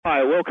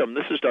Hi, welcome.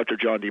 This is Dr.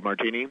 John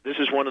DeMartini. This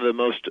is one of the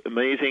most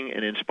amazing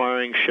and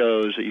inspiring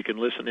shows that you can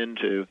listen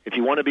into. If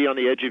you want to be on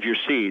the edge of your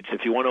seats,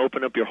 if you want to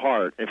open up your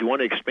heart, if you want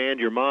to expand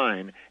your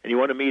mind, and you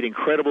want to meet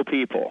incredible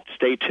people,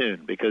 stay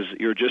tuned because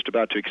you're just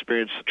about to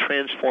experience a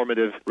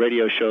transformative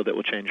radio show that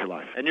will change your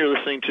life. And you're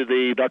listening to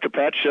the Dr.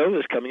 Pat Show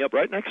that's coming up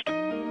right next.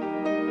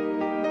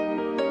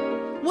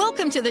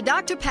 Welcome to the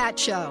Dr. Pat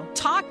Show.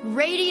 Talk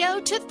radio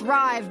to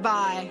thrive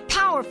by.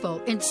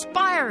 Powerful,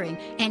 inspiring,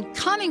 and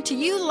coming to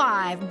you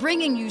live,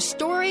 bringing you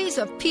stories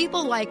of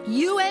people like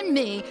you and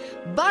me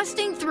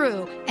busting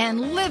through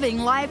and living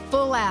life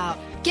full out.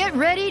 Get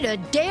ready to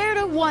dare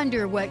to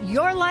wonder what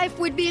your life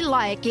would be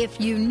like if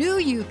you knew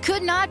you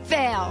could not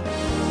fail.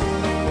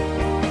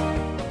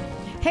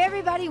 Hey,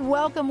 everybody.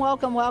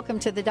 Welcome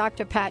to the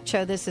Dr. Pat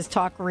Show. This is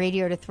Talk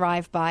Radio to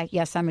Thrive By.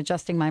 Yes, I'm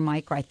adjusting my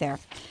mic right there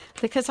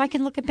because I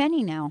can look at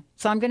Benny now.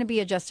 So I'm going to be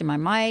adjusting my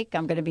mic.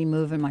 I'm going to be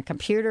moving my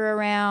computer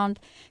around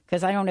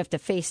because I don't have to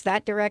face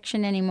that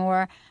direction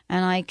anymore.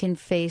 And I can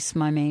face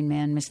my main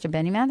man, Mr.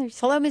 Benny Mathers.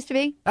 Hello, Mr.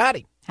 B.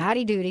 Howdy.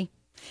 Howdy doody.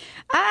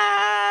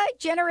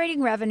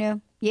 Generating revenue.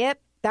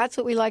 Yep. That's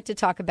what we like to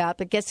talk about,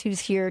 but guess who's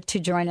here to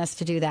join us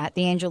to do that?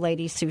 The angel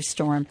lady, Sue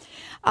Storm.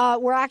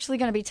 We're actually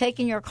going to be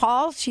taking your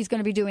calls. She's going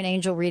to be doing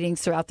angel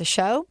readings throughout the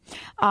show.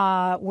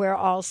 We're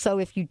also,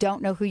 if you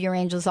don't know who your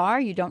angels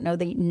are, you don't know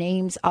the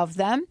names of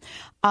them,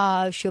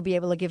 she'll be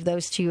able to give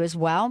those to you as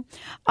well.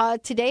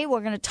 Today,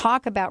 we're going to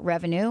talk about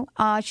revenue.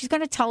 She's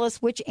going to tell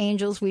us which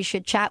angels we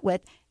should chat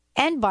with.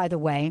 And by the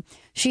way,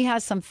 she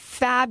has some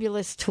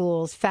fabulous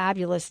tools,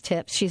 fabulous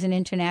tips. She's an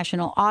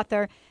international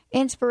author,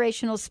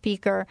 inspirational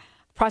speaker,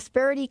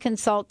 prosperity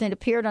consultant,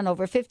 appeared on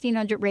over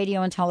 1,500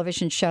 radio and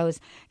television shows,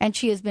 and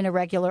she has been a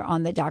regular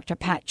on the Dr.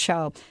 Pat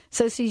Show.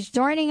 So she's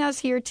joining us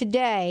here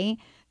today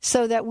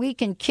so that we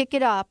can kick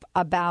it up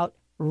about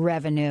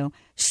revenue.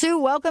 Sue,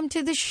 welcome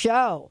to the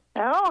show.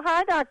 Oh,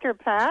 hi, Dr.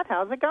 Pat.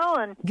 How's it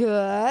going?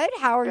 Good.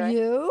 How are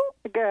you?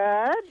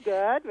 Good.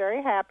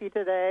 Very happy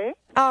today.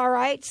 All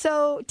right.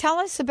 So tell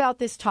us about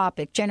this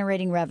topic,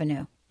 generating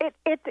revenue.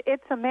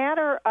 It's a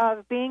matter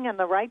of being in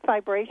the right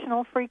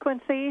vibrational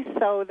frequency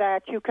so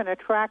that you can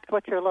attract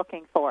what you're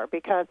looking for.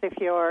 Because if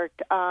you're,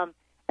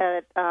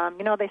 they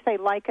say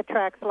like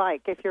attracts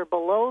like. If you're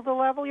below the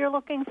level you're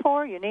looking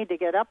for, you need to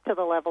get up to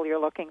the level you're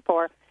looking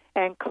for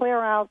and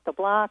clear out the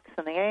blocks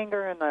and the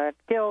anger and the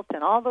guilt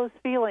and all those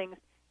feelings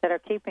that are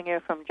keeping you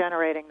from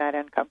generating that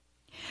income.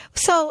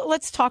 So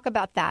let's talk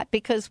about that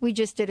because we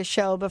just did a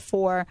show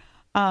before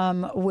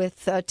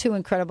with two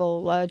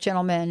incredible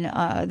gentlemen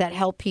that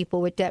help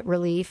people with debt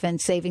relief and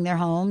saving their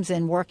homes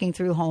and working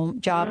through home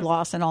job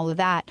loss and all of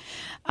that.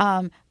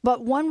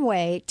 But one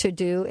way to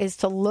do is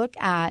to look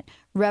at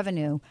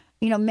revenue.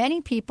 You know,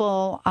 many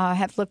people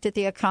have looked at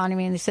the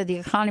economy and they said the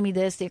economy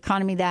this, the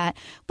economy that,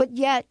 but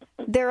yet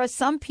there are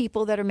some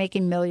people that are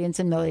making millions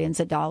and millions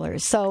of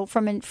dollars. So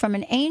from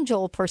an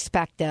angel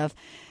perspective,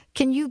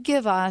 can you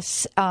give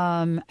us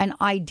an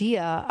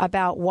idea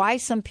about why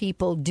some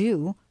people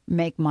do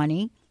make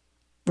money,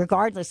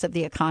 regardless of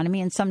the economy,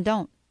 and some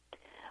don't?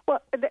 Well,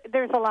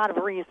 there's a lot of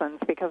reasons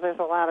because there's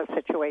a lot of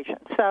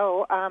situations.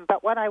 So,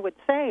 but what I would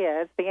say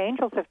is the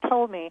angels have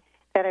told me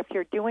that if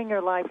you're doing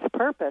your life's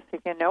purpose,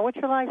 if you know what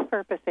your life's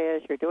purpose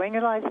is, you're doing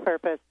your life's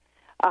purpose,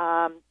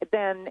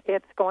 then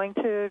it's going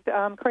to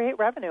create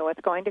revenue.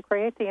 It's going to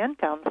create the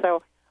income.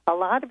 So a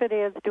lot of it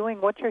is doing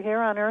what you're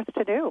here on earth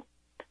to do.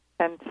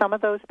 And some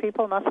of those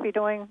people must be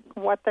doing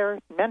what they're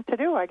meant to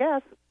do, I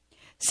guess.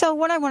 So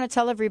what I want to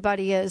tell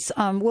everybody is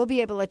we'll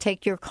be able to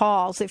take your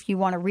calls if you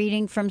want a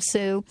reading from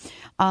Sue,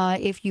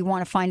 if you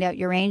want to find out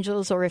your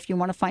angels, or if you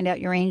want to find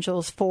out your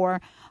angels for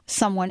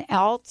someone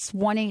else.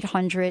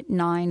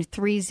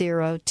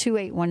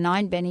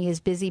 1-800-930-2819. Benny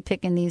is busy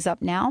picking these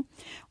up now.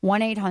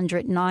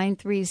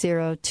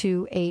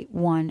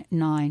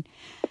 1-800-930-2819.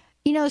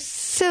 You know,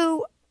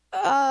 Sue,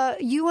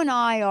 you and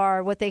I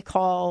are what they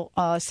call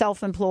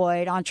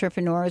self-employed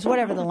entrepreneurs,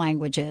 whatever the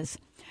language is.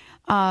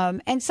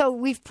 And so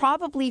we've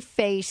probably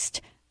faced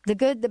the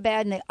good, the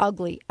bad, and the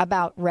ugly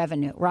about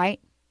revenue, right?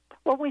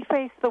 Well, we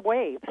face the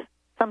waves.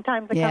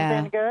 Sometimes it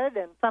comes in good,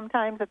 and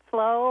sometimes it's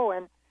slow,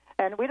 and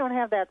we don't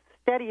have that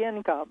steady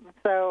income.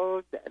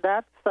 So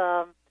that's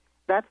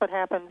what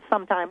happens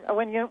sometimes.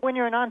 When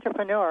you're an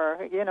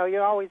entrepreneur, you know,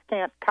 you always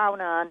can't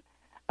count on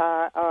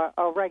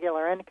a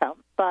regular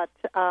income. But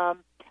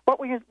what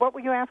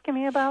were you asking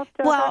me about?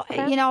 Well,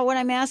 you know, what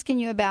I'm asking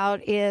you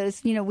about is,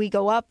 you know, we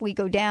go up, we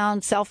go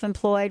down,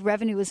 self-employed.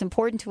 Revenue is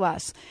important to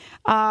us.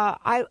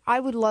 I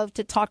would love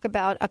to talk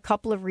about a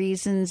couple of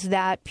reasons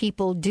that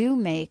people do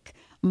make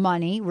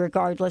money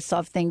regardless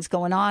of things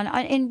going on.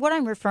 And what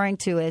I'm referring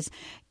to is,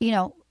 you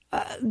know,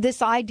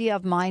 this idea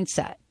of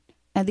mindset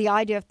and the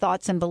idea of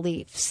thoughts and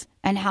beliefs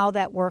and how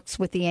that works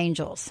with the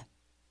angels.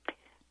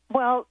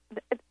 Well,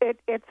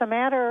 it's a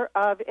matter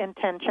of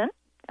intention.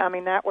 I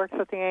mean, that works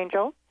with the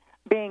angels.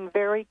 Being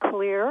very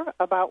clear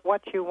about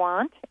what you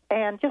want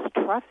and just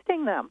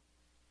trusting them.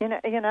 You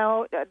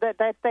know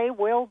that they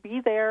will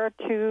be there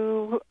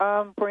to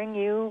bring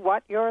you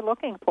what you're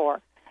looking for.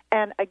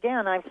 And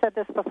again, I've said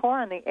this before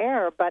on the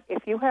air, but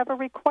if you have a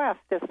request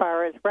as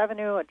far as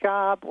revenue, a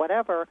job,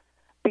 whatever,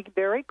 be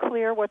very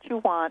clear what you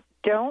want.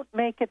 Don't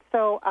make it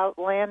so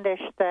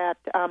outlandish that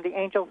the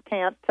angels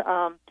can't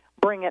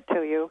bring it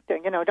to you.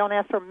 Don't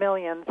ask for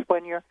millions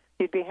when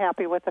you'd be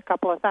happy with a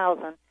couple of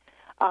thousand.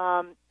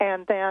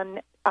 And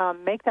then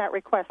make that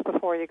request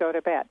before you go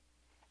to bed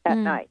at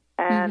night.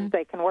 And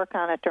they can work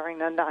on it during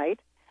the night.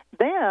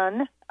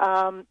 Then,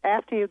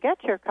 after you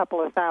get your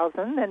couple of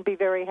thousand, then be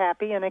very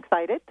happy and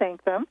excited,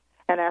 thank them,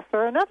 and ask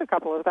for another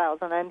couple of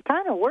thousand, and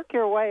kind of work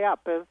your way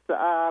up is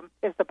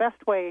the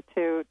best way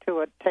to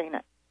attain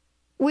it.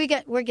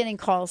 We're getting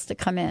calls to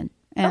come in,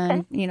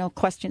 and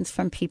questions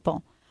from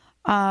people.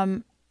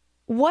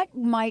 What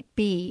might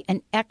be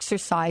an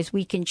exercise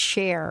we can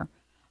share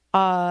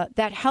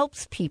that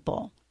helps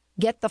people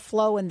get the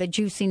flow and the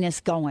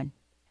juiciness going?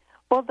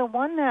 Well, the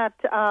one that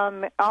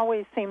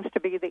always seems to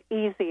be the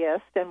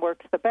easiest and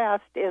works the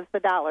best is the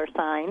dollar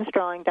signs,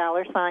 drawing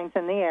dollar signs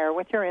in the air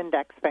with your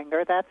index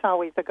finger. That's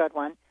always a good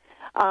one.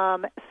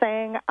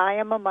 Saying, I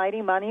am a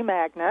mighty money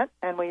magnet,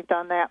 and we've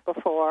done that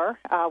before,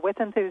 with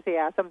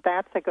enthusiasm.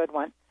 That's a good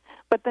one.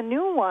 But the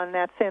new one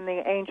that's in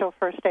the Angel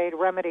First Aid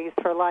Remedies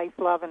for Life,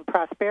 Love, and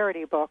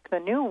Prosperity book, the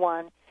new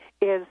one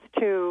is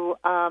to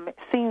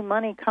see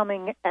money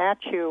coming at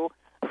you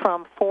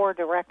from 4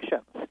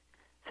 directions. So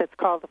it's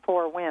called the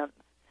 4 winds.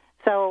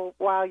 So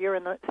while you're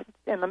in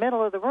the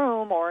middle of the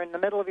room or in the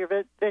middle of your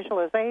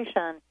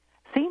visualization,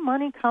 see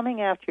money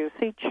coming at you,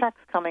 see checks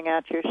coming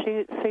at you,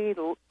 see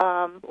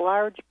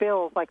large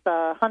bills like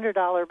the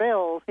 $100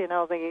 bills,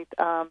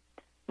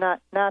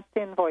 not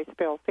invoice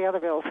bills, the other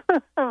bills,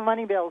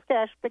 money bills,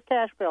 cash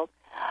bills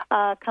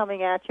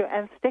coming at you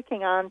and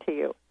sticking on to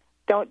you.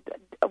 Don't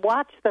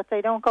watch that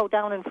they don't go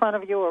down in front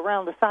of you or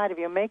around the side of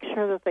you. Make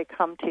sure that they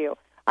come to you.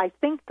 I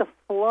think the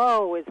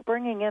flow is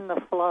bringing in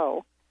the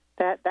flow.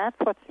 That's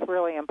what's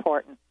really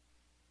important.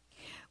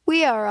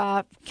 We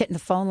are getting the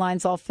phone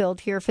lines all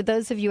filled here. For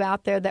those of you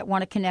out there that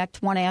want to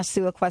connect, want to ask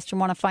Sue a question,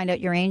 want to find out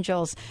your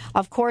angels,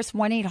 of course,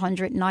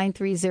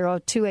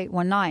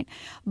 1-800-930-2819.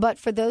 But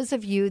for those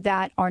of you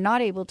that are not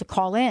able to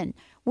call in,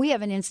 we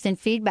have an instant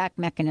feedback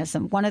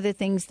mechanism. One of the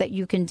things that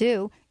you can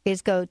do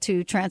is go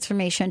to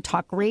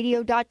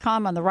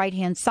transformationtalkradio.com on the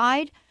right-hand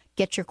side.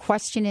 Get your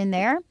question in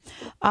there.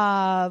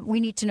 We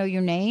need to know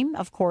your name,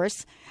 of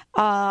course.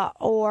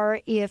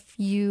 Or if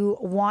you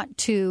want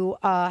to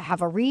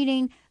have a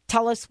reading,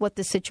 tell us what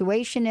the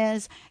situation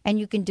is. And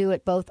you can do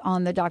it both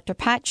on the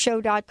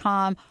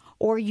drpatshow.com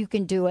or you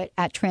can do it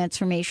at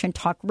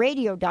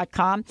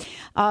transformationtalkradio.com.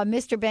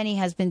 Mr. Benny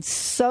has been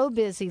so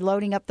busy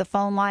loading up the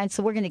phone line,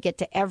 so we're going to get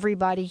to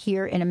everybody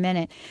here in a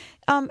minute.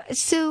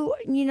 Sue,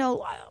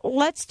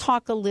 let's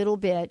talk a little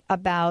bit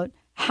about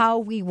how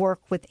we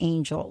work with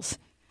angels.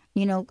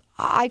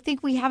 I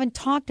think we haven't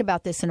talked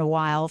about this in a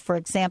while. For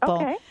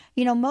example,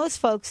 most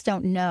folks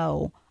don't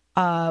know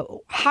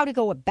how to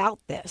go about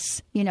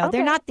this.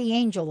 They're not the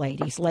angel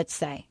ladies, let's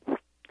say.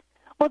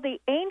 Well,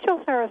 the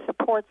angels are a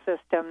support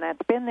system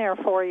that's been there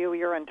for you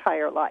your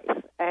entire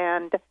life.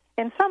 And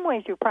in some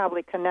ways, you've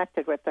probably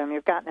connected with them.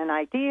 You've gotten an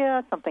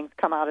idea, something's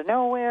come out of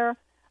nowhere,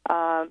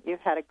 you've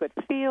had a good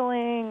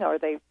feeling, or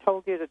they've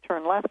told you to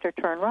turn left or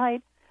turn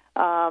right.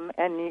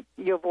 And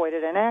you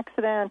avoided an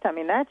accident. I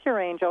mean, that's your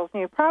angels,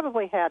 and you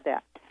probably had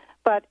that.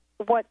 But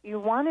what you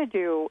want to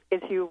do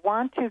is you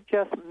want to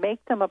just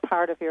make them a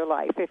part of your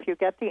life. If you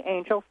get the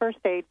Angel First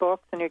Aid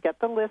books and you get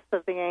the list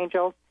of the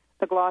angels,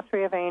 the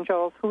glossary of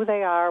angels, who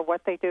they are,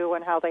 what they do,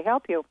 and how they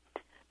help you,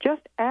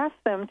 just ask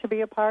them to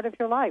be a part of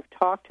your life.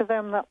 Talk to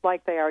them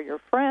like they are your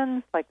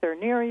friends, like they're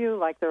near you,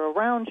 like they're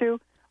around you,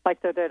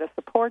 like they're there to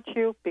support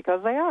you,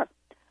 because they are.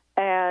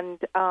 And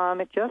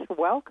just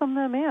welcome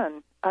them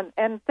in.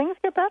 And things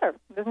get better.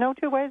 There's no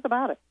two ways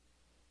about it.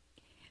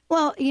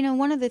 Well,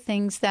 one of the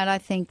things that I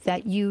think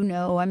that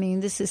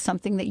this is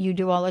something that you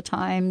do all the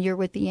time. You're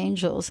with the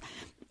angels.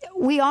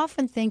 We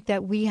often think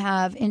that we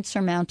have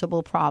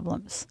insurmountable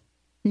problems,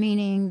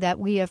 meaning that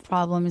we have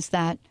problems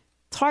that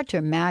it's hard to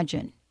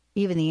imagine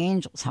even the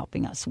angels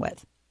helping us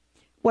with,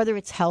 whether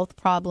it's health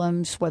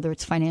problems, whether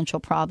it's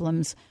financial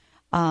problems,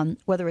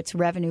 whether it's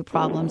revenue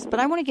problems. But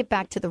I want to get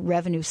back to the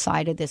revenue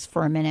side of this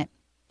for a minute.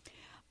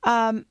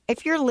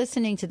 If you're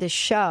listening to this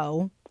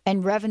show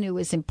and revenue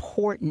is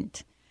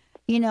important,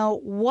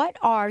 what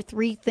are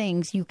 3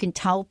 things you can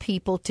tell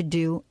people to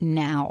do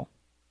now?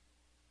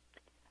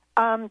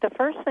 The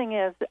first thing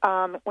is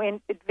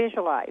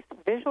visualize,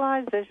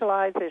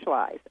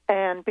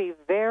 and be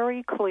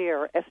very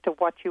clear as to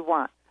what you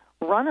want.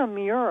 Run a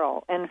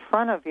mural in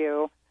front of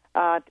you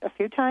a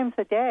few times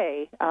a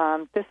day.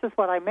 This is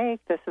what I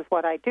make. This is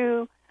what I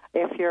do.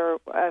 If your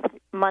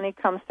money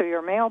comes through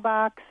your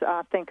mailbox,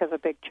 think of the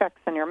big checks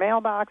in your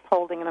mailbox,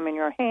 holding them in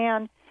your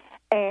hand,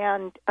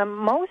 and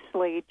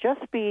mostly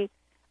just feel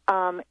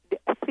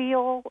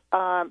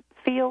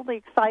the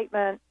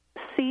excitement,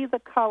 see the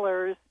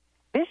colors.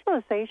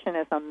 Visualization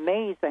is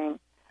amazing.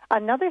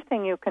 Another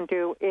thing you can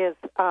do is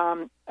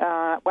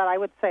what I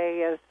would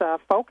say is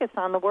focus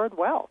on the word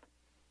wealth.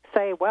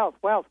 Say wealth,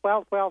 wealth,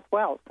 wealth, wealth,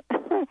 wealth.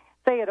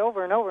 say it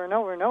over and over and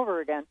over and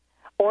over again.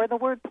 Or the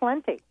word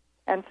plenty,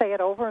 and say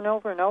it over and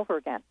over and over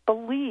again.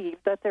 Believe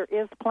that there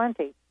is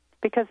plenty.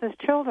 Because as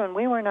children,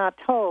 we were not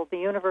told the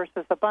universe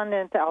is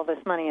abundant, all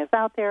this money is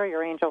out there,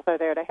 your angels are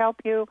there to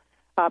help you,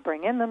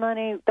 bring in the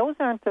money. Those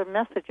aren't the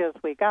messages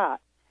we got.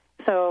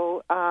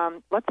 So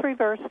let's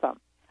reverse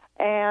them.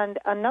 And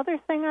another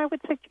thing I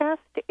would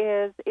suggest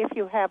is if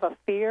you have a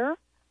fear,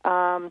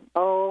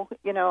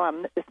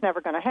 it's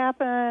never going to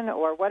happen,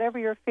 or whatever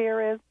your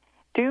fear is,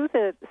 do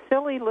the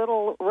silly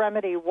little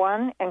remedy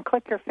 1 and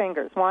click your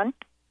fingers. 1,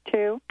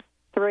 2,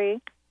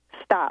 3,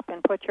 stop,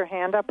 and put your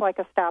hand up like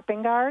a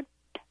stopping guard.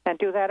 And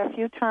do that a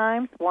few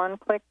times. 1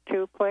 click,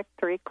 2 click,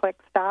 3 click,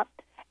 stop.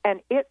 And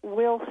it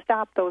will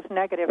stop those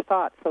negative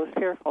thoughts, those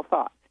fearful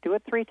thoughts. Do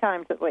it 3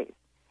 times at least.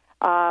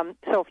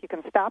 So if you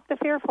can stop the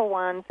fearful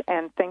ones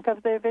and think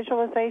of the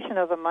visualization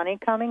of the money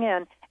coming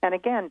in, and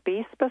again,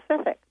 be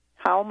specific.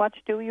 How much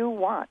do you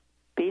want?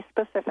 Be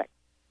specific.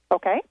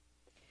 Okay?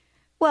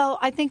 Well,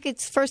 I think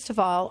first of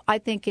all, I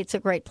think it's a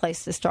great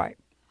place to start.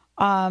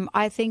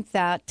 I think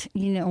that,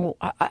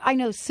 I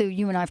know, Sue,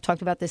 you and I have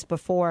talked about this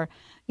before.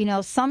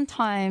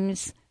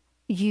 Sometimes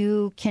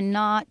you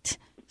cannot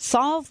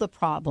solve the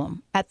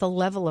problem at the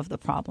level of the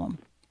problem.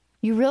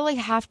 You really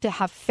have to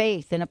have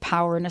faith in a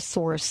power and a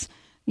source,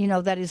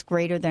 that is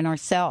greater than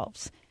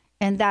ourselves.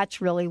 And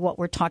that's really what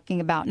we're talking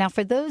about. Now,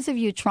 for those of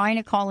you trying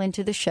to call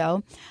into the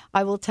show,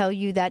 I will tell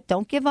you that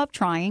don't give up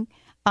trying.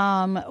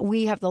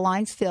 We have the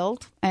lines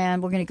filled,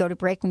 and we're going to go to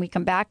break. When we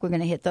come back, we're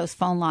going to hit those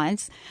phone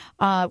lines.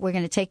 We're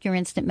going to take your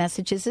instant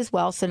messages as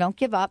well, so don't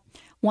give up.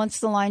 Once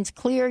the line's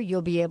clear,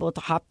 you'll be able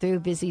to hop through.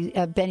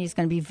 Benny's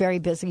going to be very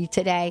busy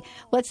today.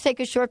 Let's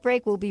take a short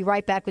break. We'll be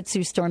right back with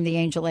Sue Storm, the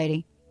Angel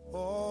Lady.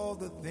 All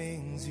the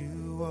things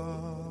you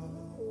are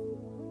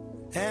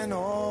and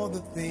all the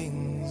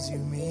things you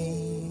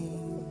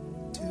mean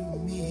to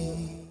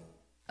me.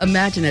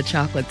 Imagine a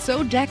chocolate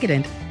so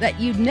decadent that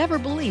you'd never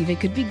believe it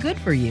could be good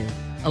for you.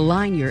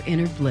 Align your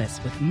inner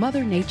bliss with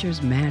Mother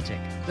Nature's magic.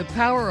 The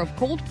power of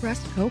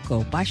cold-pressed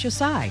cocoa by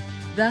Shosai,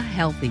 the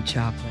healthy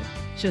chocolate.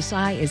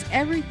 Shosai is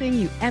everything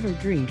you ever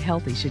dreamed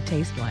healthy should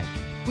taste like.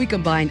 We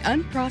combine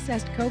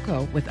unprocessed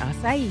cocoa with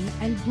acai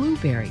and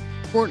blueberry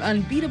for an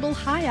unbeatable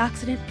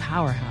high-oxidant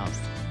powerhouse.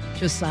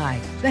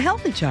 Shosai, the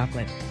healthy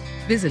chocolate.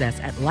 Visit us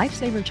at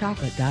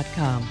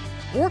lifesaverchocolate.com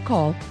or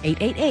call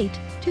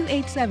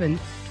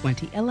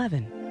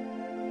 888-287-2011.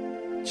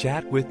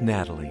 Chat with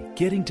Natalie,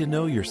 Getting to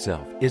Know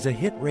Yourself, is a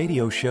hit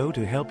radio show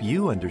to help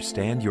you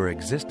understand your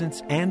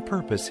existence and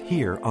purpose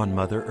here on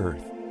Mother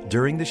Earth.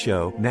 During the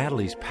show,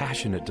 Natalie's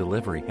passionate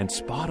delivery and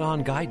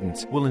spot-on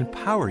guidance will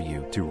empower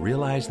you to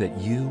realize that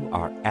you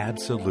are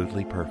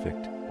absolutely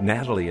perfect.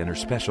 Natalie and her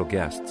special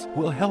guests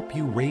will help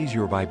you raise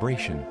your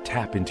vibration,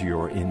 tap into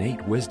your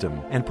innate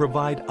wisdom, and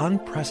provide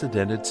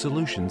unprecedented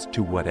solutions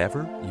to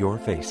whatever you're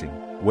facing.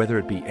 Whether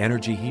it be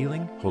energy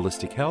healing,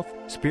 holistic health,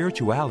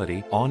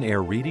 spirituality,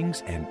 on-air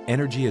readings, and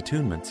energy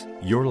attunements,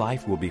 your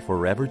life will be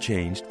forever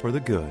changed for the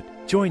good.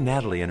 Join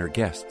Natalie and her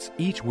guests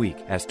each week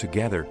as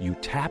together you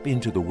tap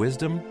into the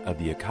wisdom of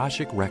the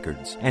Akashic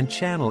Records and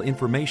channel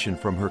information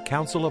from her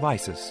Council of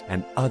Isis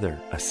and other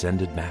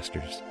ascended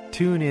masters.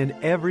 Tune in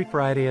every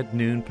Friday at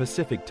noon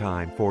Pacific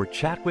Time for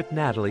Chat with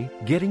Natalie,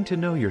 Getting to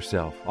Know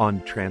Yourself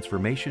on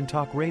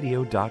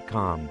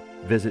TransformationTalkRadio.com.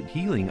 Visit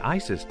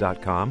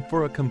HealingIsis.com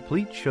for a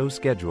complete show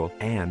schedule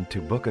and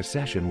to book a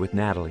session with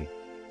Natalie.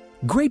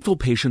 Grateful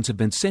patients have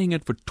been saying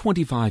it for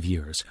 25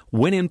 years.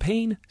 When in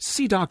pain,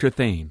 see Dr.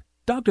 Thane.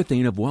 Dr.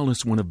 Thane of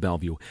Wellness One of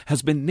Bellevue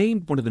has been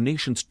named one of the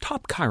nation's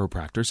top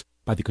chiropractors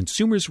by the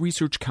Consumers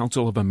Research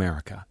Council of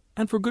America,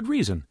 and for good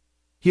reason.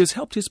 He has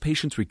helped his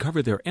patients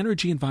recover their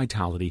energy and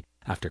vitality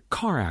after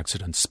car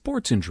accidents,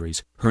 sports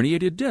injuries,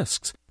 herniated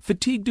discs,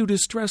 fatigue due to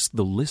stress,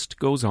 the list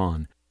goes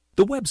on.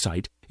 The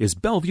website is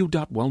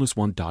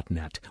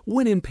bellevue.wellness1.net.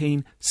 When in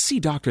pain, see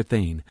Dr.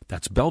 Thane.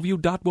 That's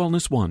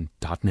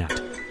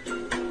bellevue.wellness1.net.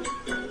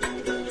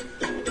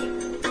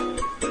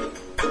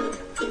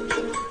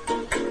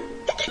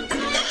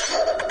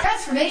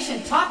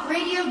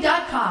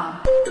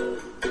 TransformationTalkRadio.com.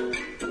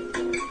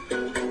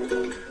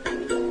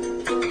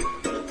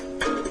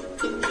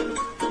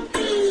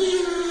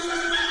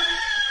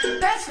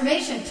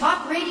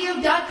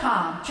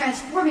 TransformationTalkRadio.com.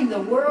 Transforming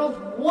the world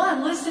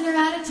one listener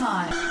at a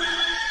time.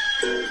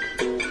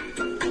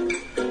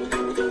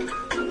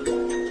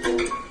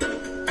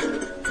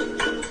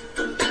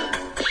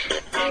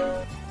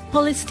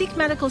 Holistic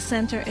Medical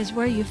Center is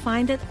where you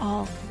find it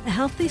all. A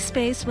healthy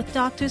space with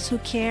doctors who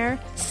care,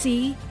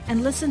 see,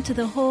 and listen to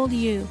the whole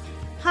you.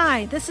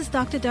 Hi, this is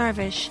Dr.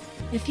 Darvish.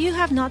 If you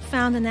have not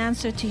found an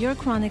answer to your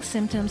chronic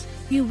symptoms,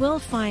 you will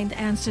find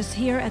answers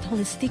here at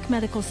Holistic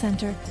Medical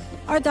Center.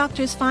 Our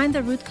doctors find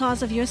the root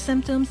cause of your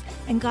symptoms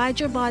and guide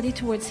your body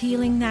towards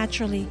healing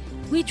naturally.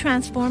 We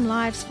transform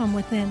lives from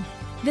within.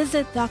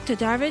 Visit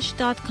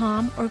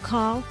drdarvish.com or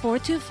call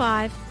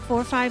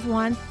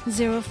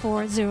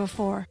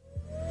 425-451-0404.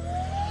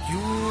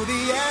 You're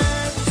the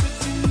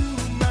answer to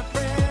my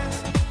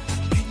prayers,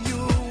 and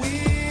you're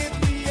with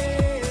me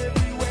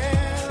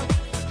everywhere.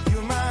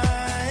 You're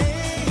my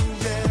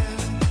angel.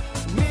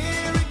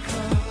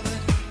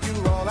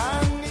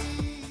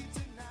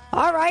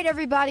 All right,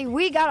 everybody,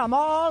 we got them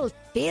all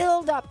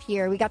filled up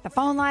here. We got the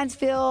phone lines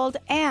filled.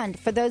 And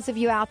for those of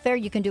you out there,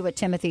 you can do what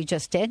Timothy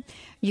just did.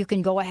 You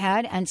can go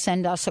ahead and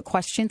send us a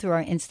question through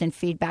our instant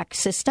feedback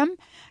system.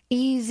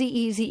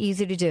 Easy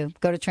to do.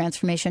 Go to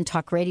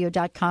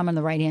transformationtalkradio.com on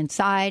the right-hand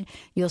side.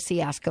 You'll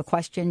see Ask a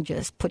Question.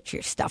 Just put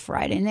your stuff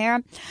right in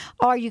there.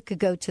 Or you could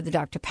go to the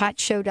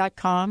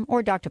drpatshow.com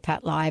or Dr.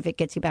 Pat Live. It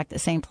gets you back to the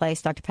same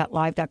place,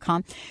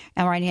 drpatlive.com.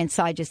 And right-hand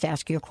side, just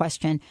ask your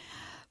question.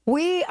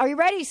 Are you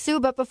ready, Sue?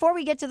 But before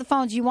we get to the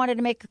phones, you wanted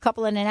to make a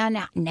couple of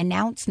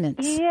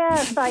announcements.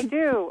 Yes, I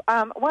do.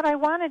 What I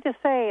wanted to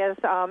say is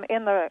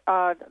in the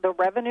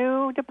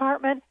revenue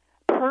department,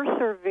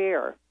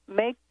 persevere.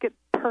 Make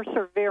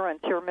perseverance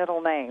your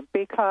middle name,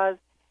 because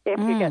if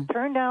you get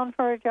turned down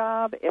for a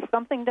job, if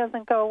something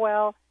doesn't go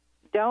well,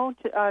 don't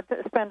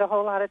spend a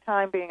whole lot of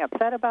time being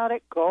upset about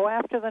it. Go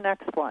after the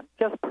next one.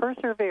 Just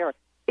persevere.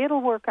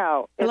 It'll work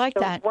out. I like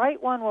that. The right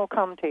one will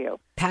come to you.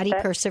 Patty,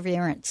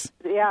 perseverance.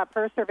 Yeah,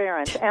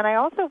 perseverance. And I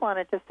also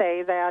wanted to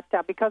say that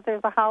because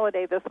there's a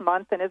holiday this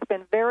month, and it's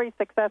been very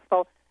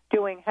successful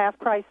doing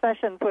half-price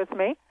sessions with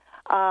me,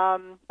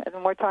 and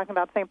we're talking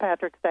about St.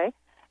 Patrick's Day,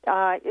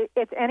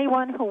 it's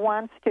anyone who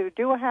wants to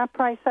do a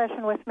half-price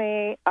session with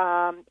me.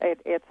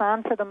 It's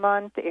on for the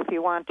month if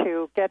you want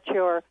to get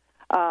your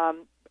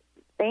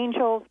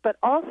angels, but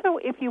also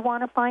if you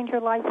want to find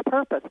your life's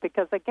purpose,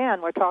 because,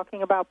 again, we're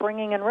talking about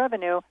bringing in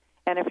revenue,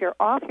 and if you're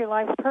off your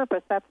life's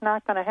purpose, that's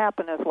not going to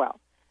happen as well.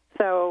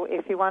 So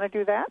if you want to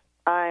do that,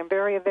 I'm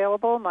very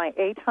available. My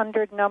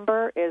 800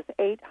 number is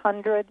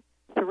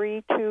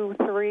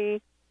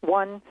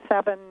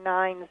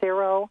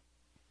 800-323-1790,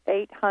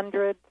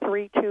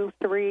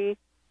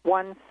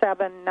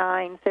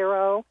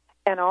 800-323-1790,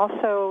 and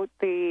also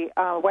the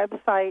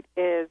website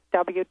is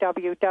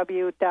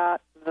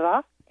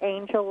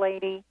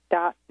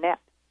www.theangellady.net.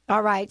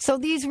 All right. So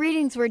these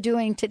readings we're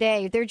doing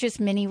today, they're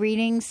just mini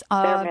readings.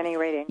 They're mini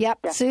readings. Yep.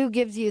 Yeah. Sue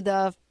gives you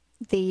the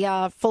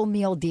full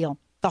meal deal,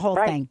 the whole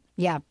thing.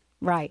 Yeah.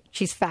 Right.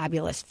 She's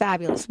fabulous.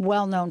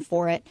 Well known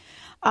for it.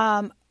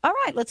 All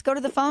right. Let's go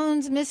to the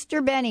phones.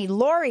 Mr. Benny.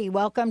 Lori,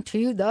 welcome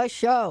to the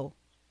show.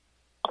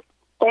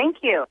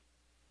 Thank you.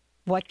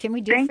 What can we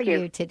do for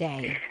you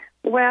today?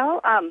 Well,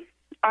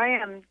 I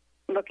am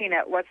looking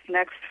at what's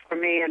next for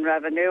me in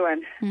revenue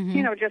and,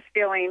 just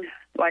feeling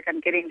like I'm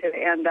getting to the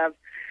end of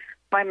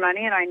my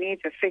money and I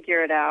need to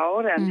figure it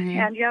out.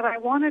 And yet I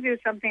want to do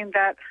something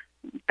that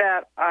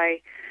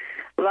I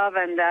love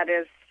and that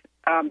is,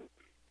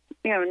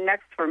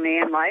 next for me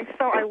in life.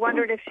 So I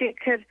wondered if she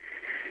could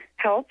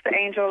help the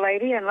angel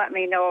lady and let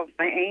me know of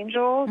my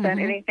angels and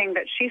anything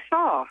that she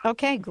saw.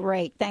 Okay,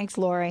 great. Thanks,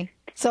 Lori.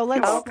 So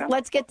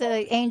let's get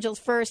the angels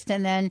first,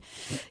 and then,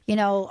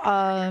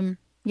 then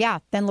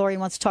Lori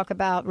wants to talk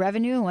about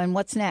revenue and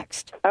what's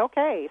next.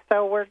 Okay,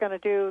 so we're going to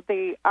do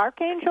the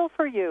archangel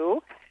for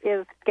you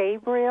is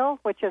Gabriel,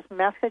 which is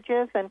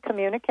messages and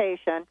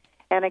communication.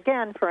 And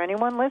again, for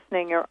anyone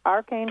listening, your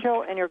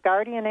archangel and your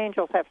guardian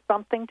angels have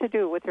something to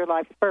do with your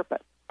life's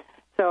purpose.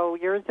 So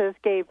yours is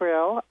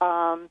Gabriel,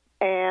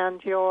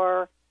 and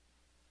your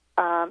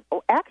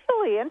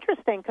actually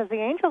interesting because the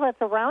angel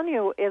that's around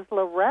you is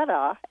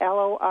Loretta,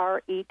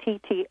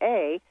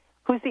 Loretta,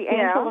 who's the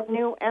angel of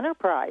new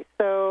enterprise.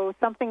 So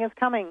something is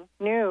coming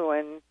new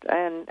and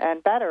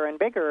better and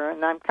bigger,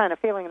 and I'm kind of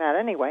feeling that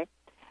anyway.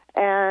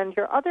 And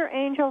your other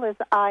angel is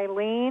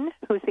Eileen,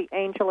 who's the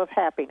angel of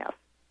happiness.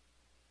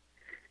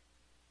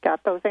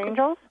 Got those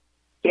angels?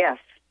 Yes.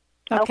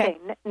 Okay.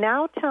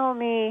 Now tell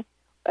me,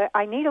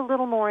 I need a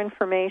little more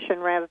information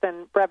rather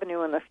than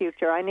revenue in the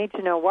future. I need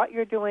to know what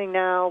you're doing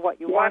now, what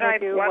you want to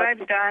do. What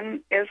I've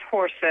done is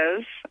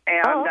horses,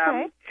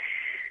 and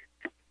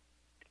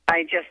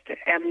I just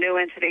am new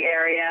into the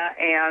area,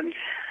 and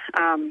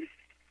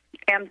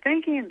am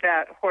thinking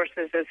that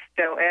horses is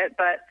still it,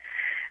 but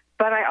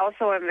I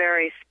also am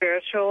very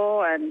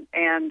spiritual, and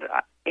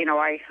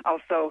I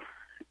also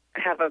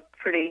have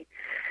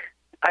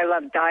I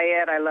love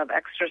diet, I love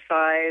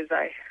exercise,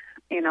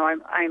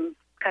 I'm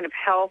kind of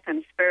health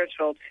and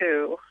spiritual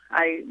too.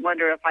 I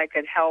wonder if I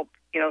could help,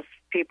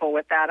 people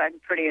with that. I'm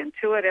pretty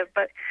intuitive,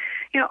 but,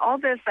 all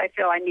this I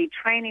feel I need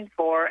training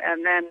for,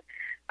 and then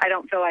I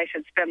don't feel I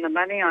should spend the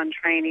money on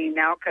training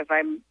now because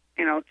I'm,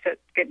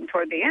 getting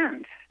toward the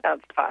end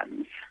of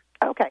funds.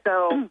 Okay.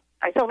 So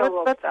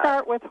let's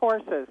start with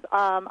horses.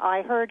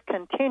 I heard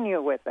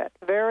continue with it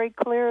very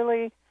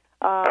clearly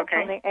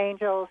from the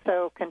angels.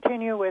 So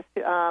continue with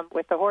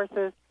the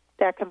horses.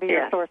 That can be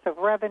a source of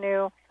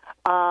revenue.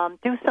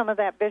 Do some of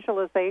that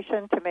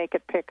visualization to make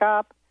it pick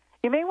up.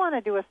 You may want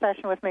to do a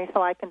session with me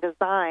so I can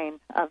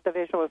design the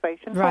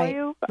visualization for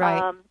you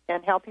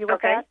and help you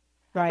with that.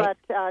 Right.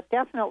 But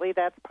definitely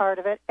that's part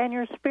of it. And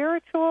your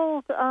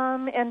spiritual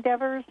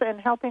endeavors and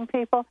helping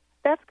people,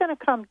 that's going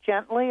to come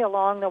gently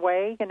along the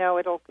way.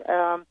 It'll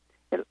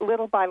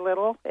little by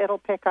little, it'll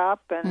pick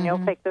up, and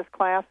you'll take this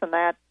class and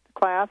that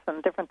class,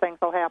 and different things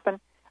will happen.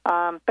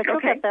 But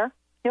you'll get there.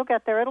 You'll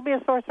get there. It'll be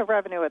a source of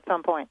revenue at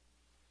some point.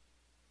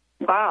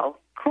 Wow,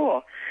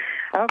 cool.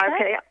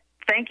 Okay.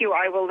 Thank you.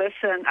 I will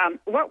listen.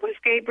 What was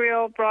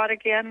Gabriel brought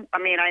again? I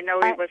mean, I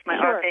know he was my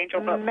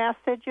archangel, but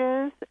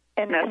messages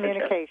and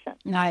communication.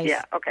 Nice.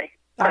 Yeah. Okay.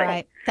 All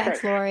right.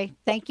 Thanks, Lori.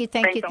 Thank you.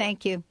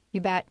 Thank you.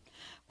 You bet.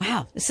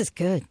 Wow, this is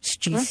good. It's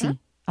juicy. Mm-hmm.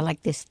 I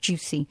like this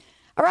juicy.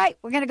 All right,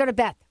 we're going to go to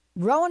Beth.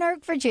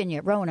 Roanoke,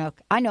 Virginia.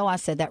 Roanoke. I know I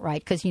said that right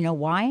because you know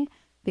why?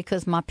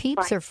 Because my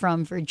peeps are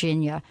from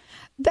Virginia.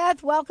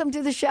 Beth, welcome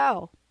to the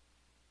show.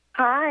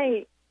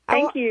 Hi.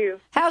 Thank you.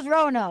 How's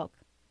Roanoke?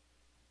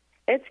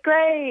 It's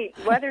great.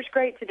 Weather's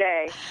great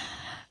today.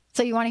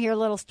 So you want to hear a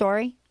little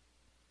story?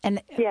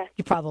 And yes.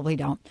 You probably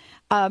don't.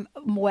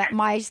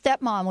 My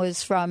stepmom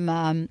was from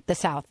the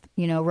South,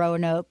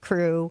 Roanoke,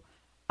 Crew,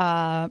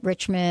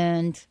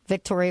 Richmond,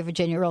 Victoria,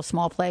 Virginia, real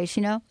small place,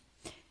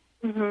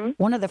 Mm-hmm.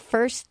 One of the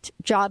first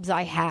jobs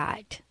I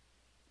had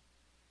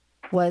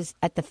was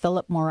at the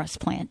Philip Morris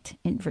plant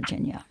in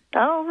Virginia.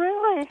 Oh,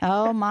 really?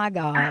 Oh, my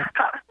God.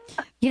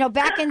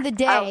 Back in the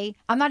day,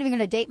 I'm not even going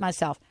to date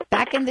myself.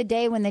 Back in the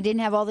day when they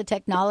didn't have all the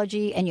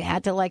technology and you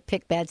had to,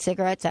 pick bad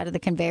cigarettes out of the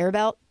conveyor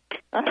belt.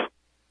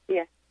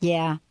 Yeah.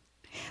 Yeah.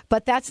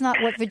 But that's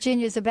not what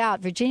Virginia's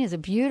about. Virginia's a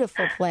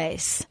beautiful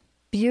place.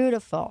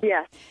 Beautiful.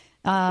 Yeah.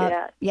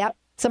 Yep.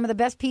 Some of the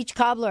best peach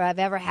cobbler I've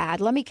ever had.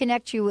 Let me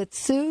connect you with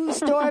Sue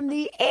Storm,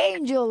 the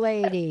angel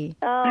lady.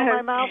 Oh,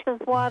 my mouth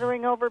is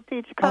watering over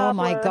peach cobbler. Oh,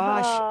 my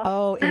gosh.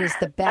 Oh, it is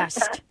the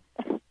best.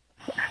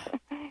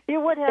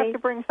 You would have to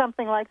bring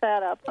something like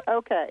that up.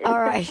 Okay. All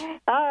right.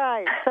 All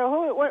right.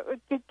 So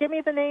give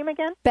me the name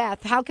again?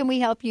 Beth, how can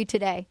we help you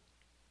today?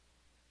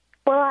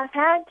 Well, I've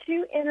had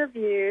 2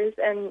 interviews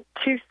and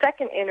 2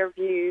 second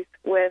interviews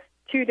with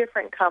 2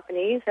 different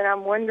companies, and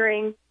I'm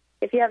wondering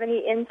if you have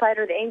any insight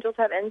or the angels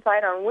have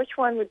insight on which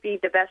one would be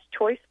the best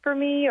choice for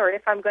me or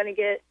if I'm going to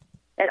get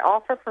an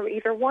offer from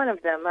either one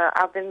of them.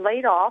 I've been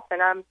laid off,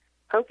 and I'm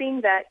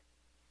hoping that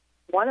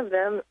one of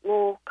them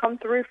will come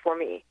through for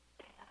me.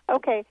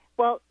 Okay.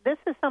 Well, this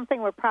is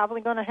something we're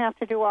probably going to have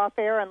to do off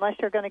air unless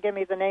you're going to give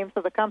me the names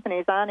of the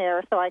companies on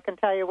air so I can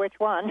tell you which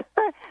one.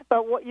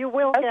 But what you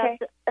will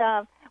get,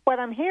 what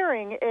I'm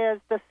hearing is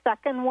the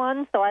second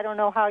one, so I don't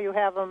know how you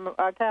have them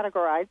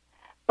categorized.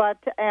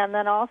 And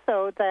then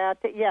also that,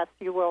 yes,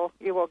 you will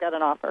get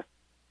an offer.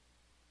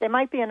 It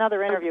might be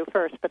another interview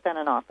first, but then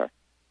an offer.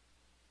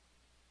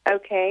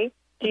 Okay.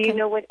 Do you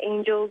know what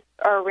angels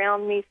are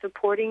around me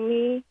supporting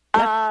me?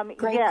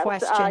 Great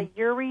question.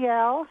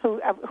 Uriel,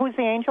 who's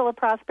the angel of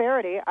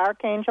prosperity,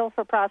 archangel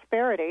for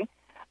prosperity.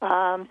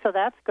 So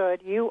that's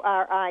good.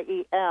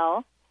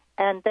 Uriel.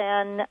 And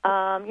then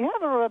you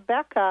have a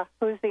Rebecca,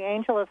 who's the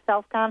angel of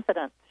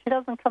self-confidence. She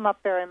doesn't come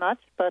up very much,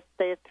 but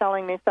they're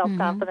telling me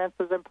self-confidence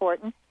is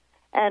important.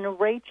 And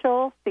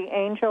Rachel, the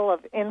angel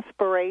of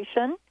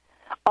inspiration.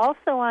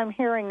 Also, I'm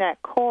hearing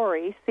that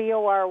Corey,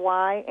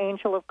 Cory,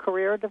 angel of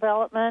career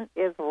development,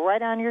 is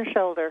right on your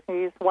shoulder.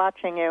 He's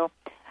watching you.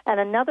 And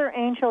another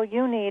angel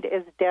you need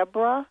is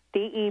Deborah,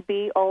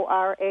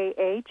 Deborah,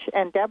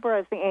 and Deborah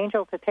is the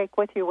angel to take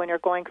with you when you're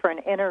going for an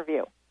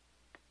interview.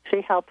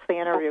 She helps the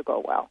interview go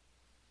well.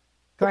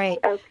 Great.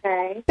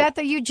 Okay. Beth,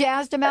 are you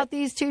jazzed about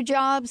these 2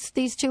 jobs,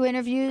 these 2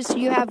 interviews?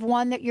 You have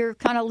one that you're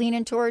kind of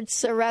leaning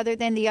towards rather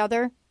than the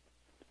other?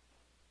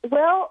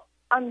 Well,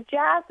 I'm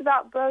jazzed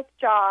about both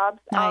jobs.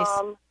 Nice.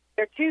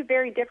 They're 2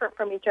 very different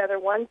from each other.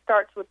 One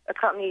starts with a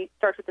company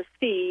starts with a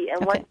C,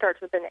 and one starts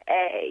with an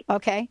A.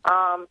 Okay.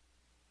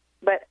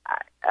 But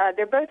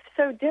they're both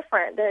so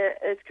different that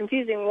it's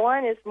confusing.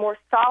 One is more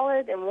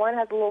solid, and one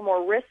has a little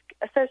more risk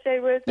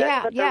associated with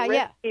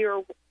it.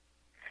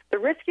 The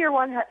riskier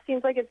one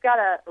seems like it's got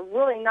a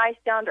really nice,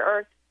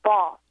 down-to-earth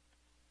boss.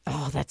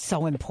 Oh, that's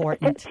so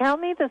important. Tell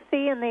me the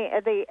C and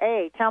the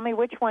A. Tell me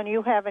which one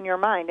you have in your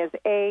mind. Is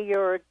A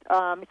your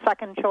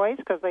second choice?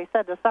 Because they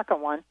said the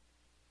second one.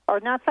 Or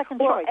not second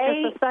choice,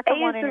 just the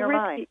second one in your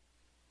mind.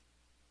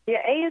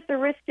 Yeah, A is the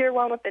riskier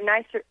one with the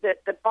nicer, the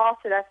boss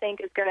that I think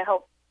is going to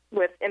help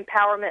with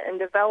empowerment and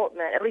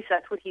development. At least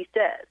that's what he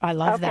says. I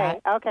love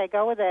that. Okay,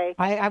 go with A.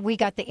 We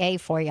got the A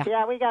for you.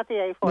 Yeah, we got the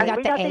A for you. We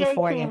got the A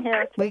for you.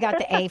 Here. We got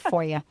the A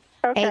for you.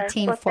 Okay. A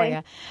team for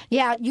you.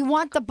 Yeah, you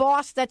want the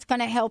boss that's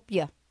going to help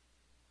you.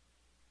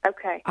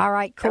 Okay. All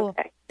right, cool.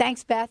 Okay.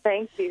 Thanks, Beth.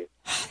 Thank you.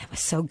 That was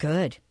so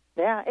good.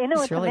 Yeah,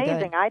 it's really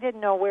amazing. good. I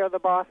didn't know where the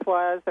boss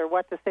was or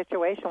what the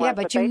situation was. Yeah,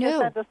 but you they knew.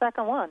 Just said the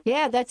second one.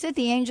 Yeah, that's it.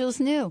 The angels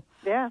knew.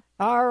 Yeah.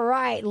 All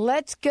right,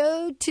 let's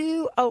go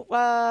to,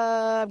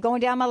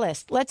 going down my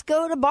list. Let's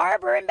go to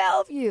Barbara in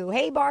Bellevue.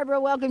 Hey, Barbara,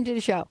 welcome to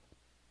the show.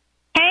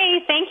 Hey,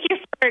 thank you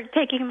for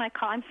taking my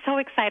call. I'm so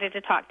excited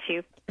to talk to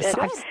you.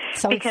 I'm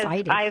so because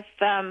excited. I've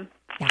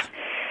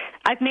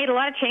made a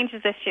lot of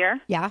changes this year.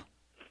 Yeah.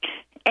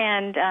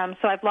 And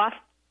so I've lost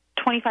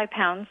 25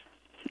 pounds.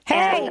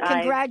 Hey,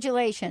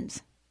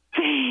 congratulations.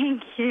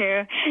 Thank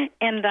you.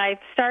 And I've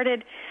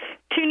started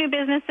 2 new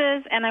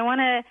businesses, and I want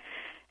to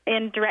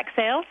in direct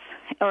sales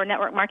or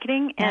network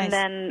marketing. Nice. And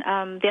then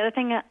the other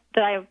thing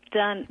that I've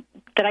done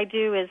that I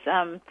do is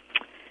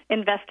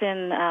invest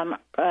in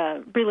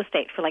real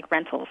estate for like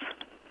rentals.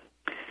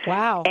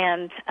 Wow.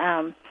 And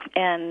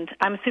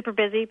I'm super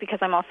busy because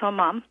I'm also a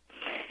mom.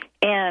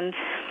 And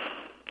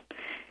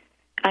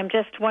I'm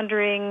just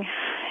wondering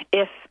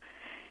if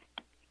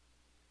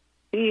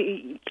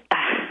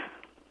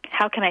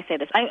how can I say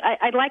this?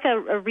 I'd like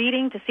a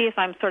reading to see if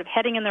I'm sort of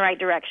heading in the right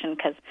direction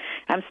because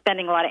I'm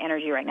spending a lot of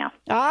energy right now.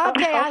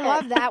 Okay, I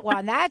love that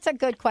one. That's a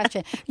good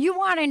question. You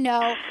want to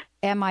know,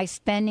 am I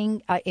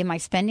spending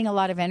a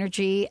lot of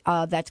energy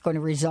that's going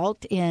to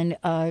result in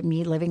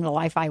me living the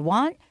life I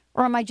want,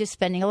 or am I just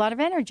spending a lot of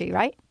energy,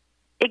 right?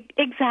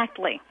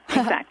 Exactly.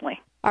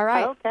 All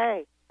right.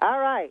 Okay. All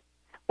right.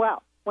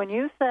 Well, when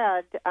you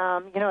said,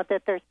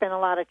 that there's been a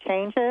lot of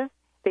changes,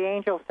 the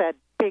angel said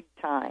big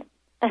time.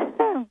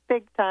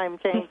 Big time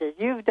changes.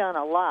 You've done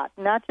a lot,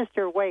 not just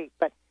your weight,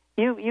 but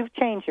you've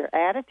changed your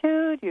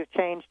attitude, you've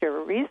changed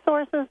your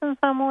resources in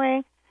some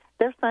way.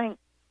 They're saying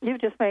you've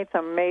just made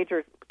some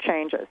major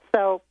changes.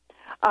 So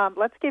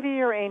let's give you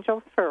your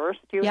angels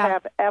first. You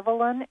have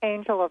Evelyn,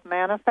 angel of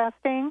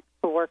manifesting,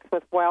 who works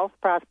with wealth,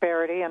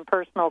 prosperity, and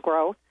personal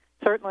growth.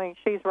 Certainly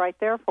she's right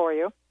there for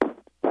you.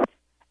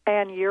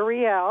 And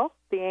Uriel,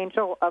 the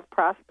angel of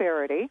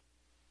prosperity.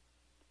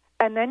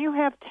 And then you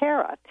have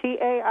Tara,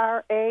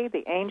 T-A-R-A,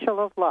 the angel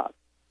of love.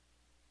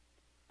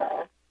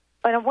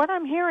 And what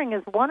I'm hearing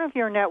is one of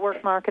your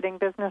network marketing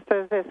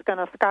businesses is going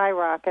to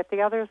skyrocket.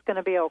 The other is going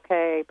to be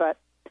okay. But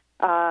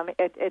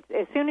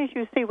as soon as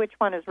you see which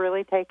one is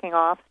really taking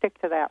off, stick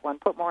to that one.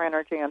 Put more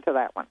energy into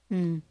that one.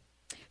 Mm.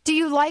 Do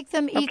you like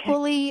them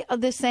equally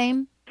the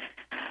same?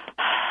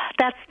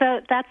 That's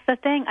the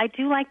thing. I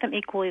do like them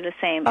equally the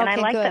same. And I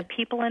like the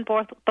people in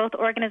both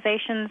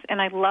organizations,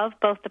 and I love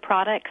both the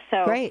products.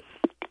 So Great.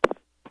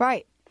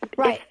 Right.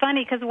 It's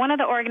funny because one of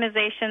the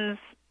organizations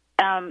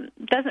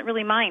doesn't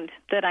really mind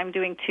that I'm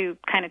doing two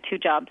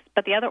jobs,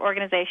 but the other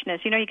organization is,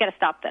 you got to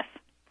stop this.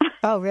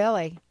 Oh,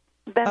 really?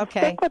 Then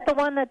stick with the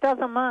one that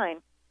doesn't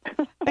mind.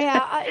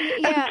 Yeah.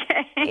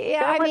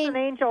 That wasn't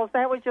angels.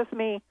 That was just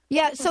me.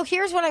 Yeah. So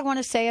here's what I want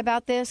to say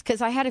about this,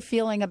 because I had a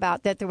feeling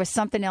about that there was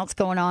something else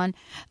going on.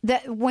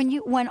 That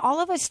when all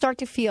of us start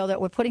to feel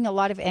that we're putting a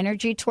lot of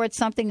energy towards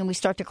something and we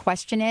start to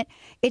question it,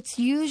 it's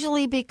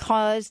usually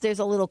because there's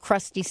a little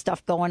crusty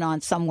stuff going on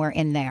somewhere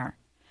in there.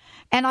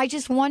 And I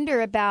just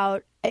wonder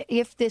about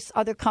if this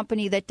other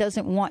company that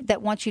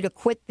wants you to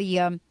quit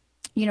the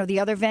the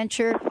other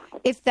venture,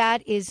 if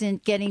that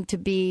isn't getting to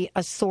be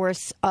a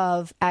source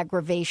of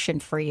aggravation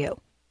for you.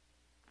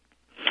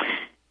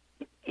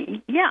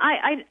 Yeah,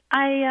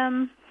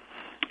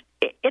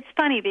 it's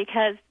funny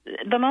because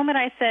the moment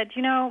I said,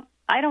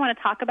 I don't want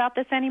to talk about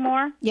this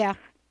anymore,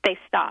 they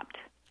stopped.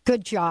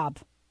 Good job.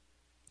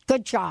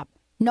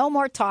 No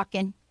more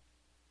talking.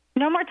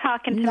 No more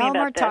talking to me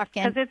about this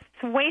because it's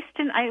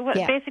wasting.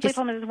 Basically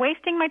told them it's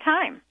wasting my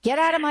time. Get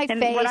out of my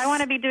face. And what I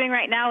want to be doing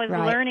right now is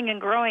learning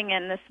and growing,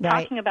 and this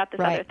talking about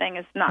this other thing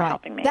is not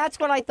helping me. That's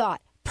what I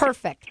thought.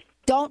 Perfect.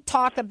 Don't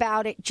talk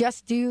about it.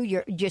 Just do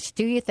your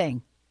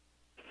thing.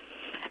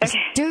 Okay. Just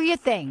do your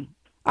thing.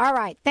 All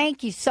right.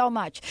 Thank you so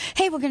much.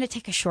 Hey, we're going to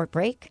take a short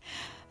break.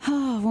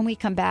 When we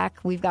come back,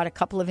 we've got a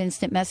couple of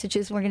instant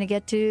messages we're going to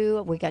get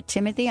to. We got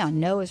Timothy. I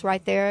know is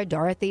right there.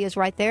 Dorothy is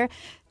right there.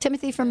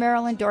 Timothy from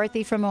Maryland,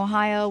 Dorothy from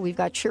Ohio. We've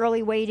got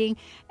Shirley waiting.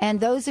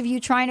 And those of you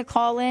trying to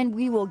call in,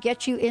 we will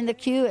get you in the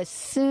queue as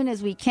soon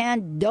as we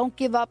can. Don't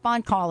give up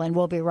on calling.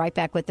 We'll be right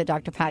back with the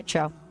Dr. Pat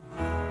Show.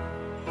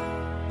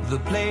 The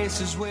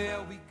places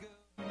where we go.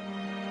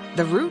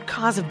 The root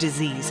cause of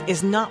disease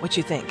is not what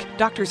you think.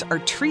 Doctors are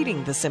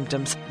treating the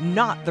symptoms,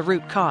 not the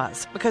root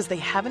cause, because they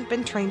haven't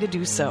been trained to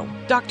do so.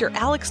 Dr.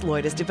 Alex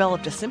Lloyd has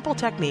developed a simple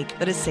technique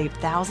that has saved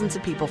thousands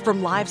of people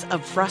from lives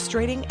of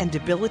frustrating and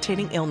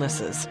debilitating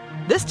illnesses.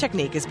 This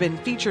technique has been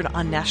featured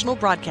on national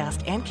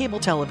broadcast and cable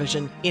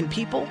television in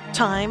People,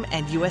 Time,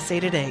 and USA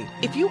Today.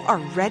 If you are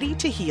ready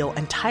to heal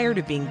and tired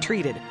of being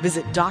treated,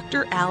 visit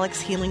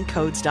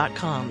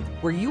dralexhealingcodes.com,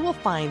 where you will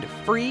find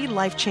free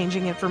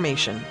life-changing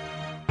information.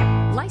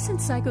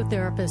 Licensed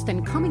psychotherapist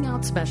and coming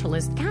out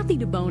specialist Kathy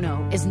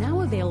DeBono is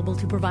now available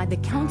to provide the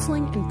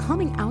counseling and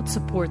coming out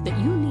support that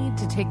you need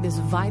to take this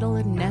vital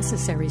and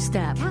necessary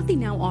step. Kathy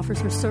now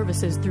offers her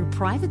services through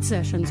private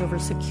sessions over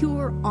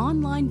secure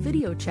online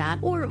video chat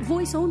or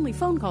voice-only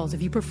phone calls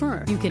if you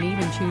prefer. You can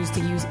even choose to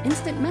use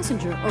instant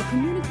messenger or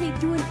communicate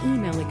through an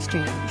email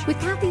exchange. With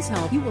Kathy's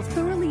help, you will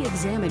thoroughly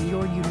examine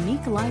your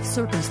unique life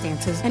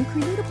circumstances and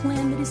create a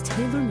plan that is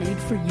tailor-made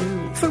for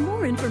you. For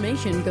more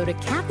information, go to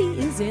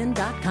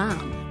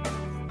kathyisin.com.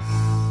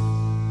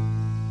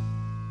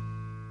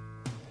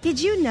 Did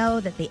you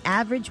know that the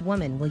average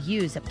woman will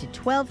use up to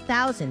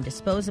 12,000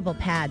 disposable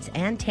pads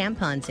and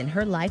tampons in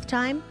her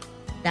lifetime?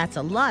 That's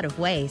a lot of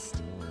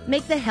waste.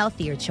 Make the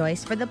healthier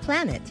choice for the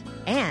planet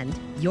and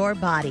your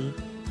body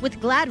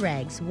with Glad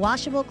Rags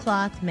washable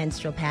cloth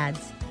menstrual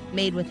pads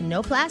made with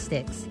no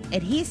plastics,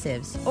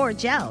 adhesives, or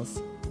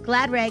gels.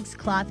 Glad Rags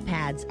cloth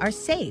pads are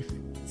safe,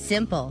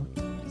 simple,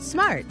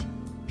 smart,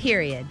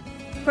 period.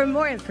 For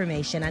more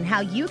information on how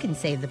you can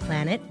save the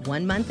planet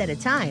 1 month at a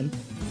time,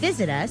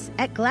 visit us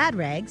at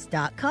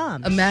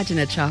gladrags.com. Imagine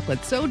a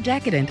chocolate so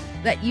decadent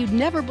that you'd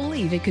never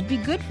believe it could be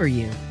good for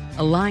you.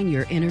 Align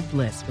your inner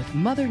bliss with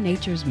Mother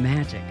Nature's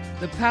magic.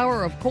 The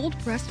power of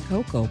cold-pressed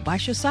cocoa by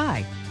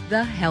Shosai.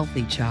 the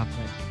healthy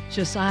chocolate.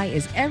 Shosai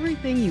is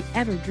everything you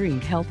ever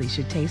dreamed healthy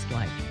should taste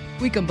like.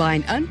 We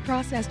combine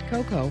unprocessed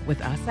cocoa with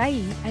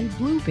acai and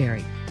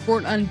blueberry for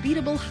an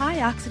unbeatable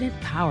high-oxidant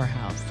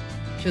powerhouse.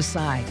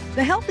 Shosai,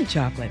 the healthy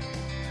chocolate.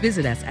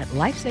 Visit us at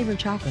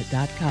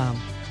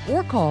lifesaverchocolate.com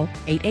or call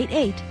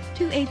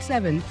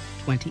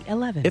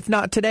 888-287-2011. If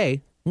not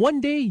today,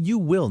 one day you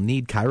will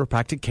need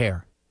chiropractic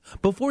care.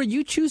 Before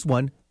you choose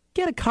one,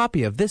 get a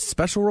copy of this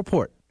special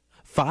report.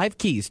 5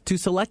 keys to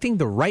selecting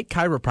the right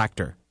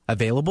chiropractor.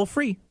 Available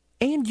free,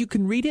 and you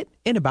can read it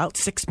in about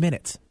 6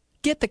 minutes.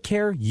 Get the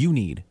care you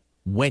need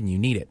when you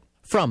need it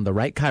from the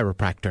right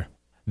chiropractor.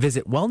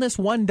 Visit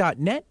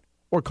wellness1.net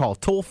or call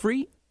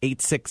toll-free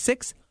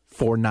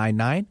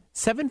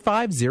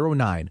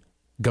 866-499-7509.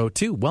 Go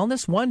to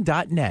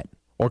wellness1.net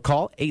or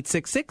call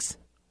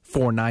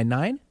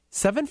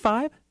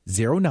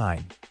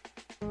 866-499-7509.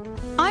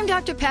 I'm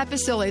Dr. Pat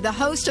Basile, the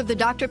host of the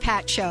Dr.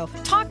 Pat Show.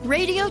 Talk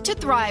radio to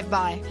thrive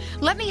by.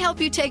 Let me help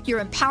you take your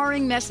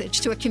empowering message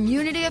to a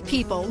community of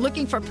people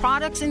looking for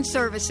products and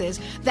services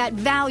that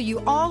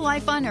value all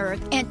life on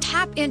earth and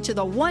tap into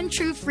the one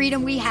true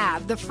freedom we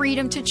have, the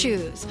freedom to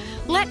choose.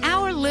 Let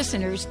our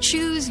listeners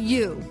choose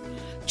you.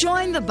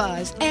 Join the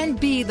buzz and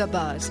be the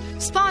buzz.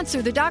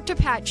 Sponsor the Dr.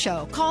 Pat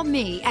Show. Call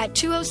me at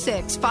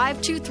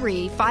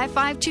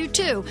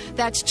 206-523-5522.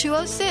 That's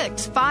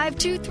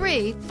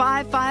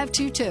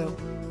 206-523-5522.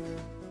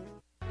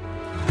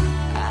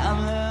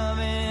 I'm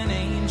loving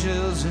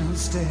angels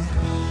instead.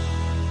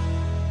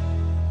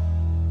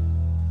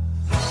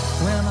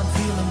 When I'm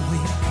feeling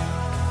weak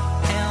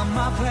and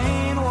my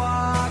plane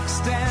walks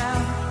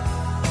down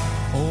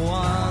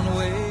one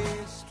way.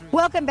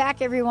 Welcome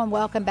back, everyone.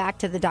 Welcome back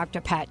to the Dr.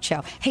 Pat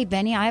Show. Hey,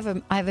 Benny, I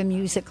have a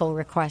musical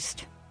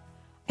request.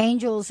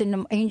 Angel in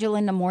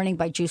the Morning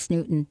by Juice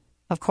Newton.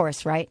 Of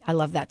course, right? I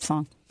love that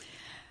song.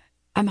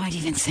 I might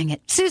even sing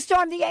it. Sue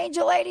Storm, the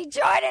Angel Lady,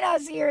 joining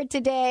us here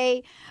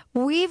today.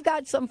 We've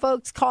got some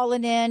folks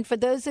calling in. For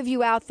those of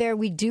you out there,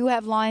 we do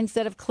have lines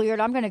that have cleared.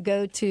 I'm going to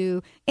go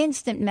to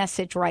instant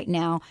message right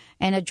now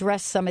and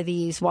address some of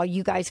these while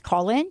you guys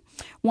call in.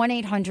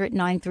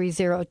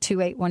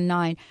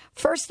 1-800-930-2819.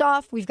 First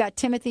off, we've got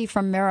Timothy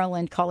from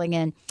Maryland calling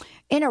in.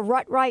 In a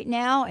rut right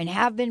now and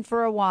have been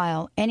for a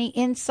while. Any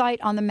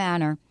insight on the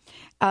matter?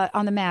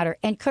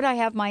 And could I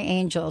have my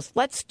angels?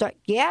 Let's start.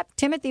 Yeah,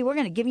 Timothy, we're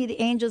going to give you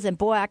the angels. And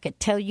boy, I could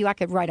tell you, I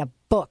could write a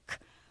book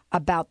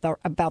about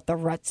the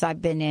ruts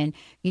I've been in.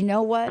 You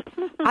know what?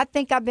 I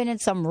think I've been in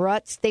some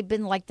ruts. They've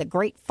been like the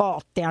Great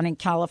Fault down in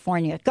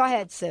California. Go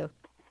ahead, Sue.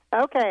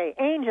 Okay,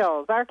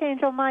 angels,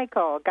 Archangel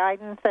Michael,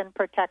 guidance and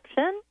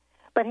protection.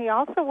 But he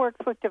also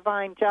works with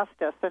divine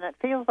justice, and it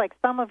feels like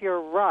some of your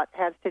rut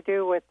has to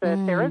do with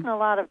that there isn't a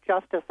lot of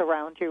justice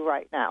around you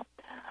right now.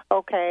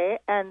 Okay,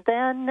 and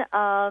then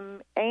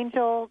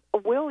Angel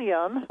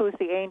William, who's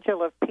the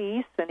angel of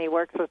peace, and he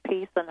works with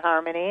peace and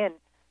harmony, and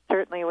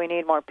certainly we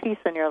need more peace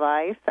in your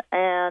life.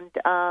 And,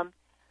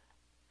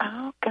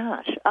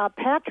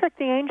 Patrick,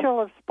 the angel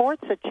of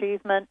sports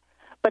achievement,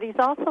 but he's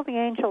also the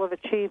angel of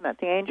achievement,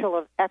 the angel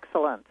of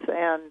excellence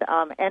in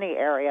any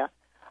area.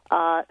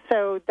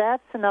 So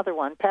that's another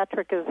one.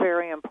 Patrick is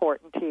very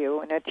important to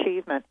you in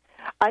achievement.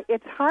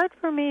 It's hard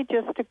for me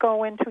just to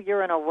go into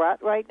you're in a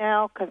rut right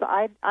now because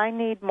I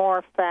need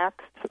more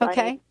facts.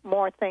 Okay. I need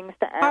more things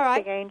to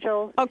ask the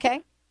angels.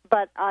 Okay.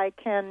 But I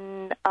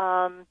can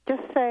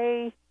just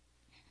say,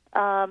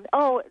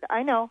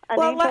 I know.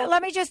 Well,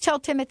 let me just tell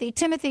Timothy.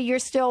 Timothy, you're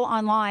still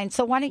online,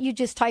 so why don't you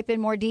just type in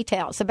more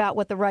details about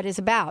what the rut is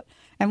about,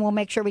 and we'll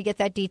make sure we get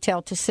that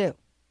detail to Sue.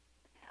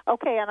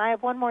 Okay, and I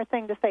have one more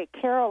thing to say.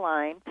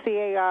 Caroline,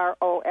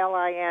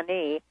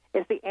 Caroline,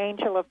 is the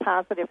angel of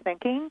positive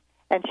thinking.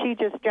 And she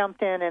just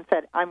jumped in and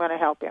said, I'm going to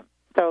help him.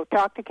 So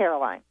talk to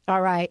Caroline.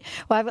 All right.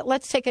 Well,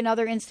 let's take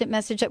another instant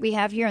message that we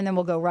have here, and then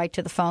we'll go right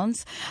to the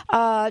phones.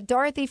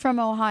 Dorothy from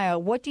Ohio,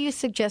 what do you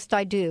suggest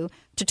I do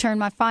to turn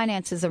my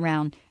finances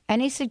around?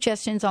 Any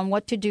suggestions on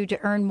what to do to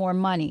earn more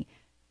money?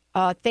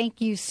 Thank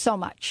you so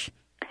much.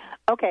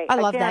 Okay. I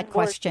love that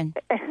question.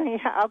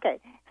 Yeah, okay.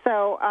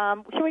 So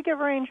should we give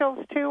her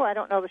angels, too? I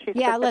don't know that she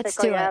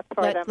specifically asked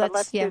for them, but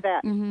let's do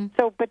that. Mm-hmm.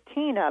 So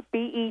Bettina,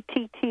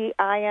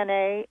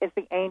 Bettina, is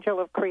the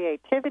angel of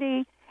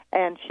creativity,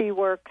 and she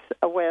works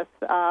with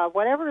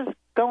whatever's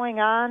going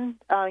on.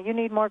 You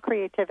need more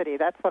creativity.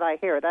 That's what I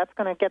hear. That's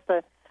going to get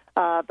the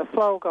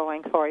flow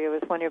going for you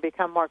is when you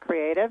become more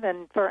creative.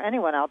 And for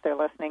anyone out there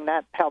listening,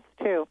 that helps,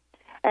 too.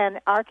 And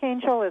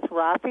Archangel is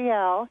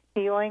Raphael,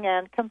 healing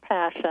and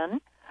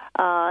compassion.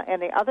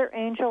 And the other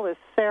angel is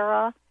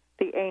Sarah,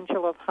 the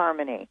angel of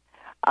harmony.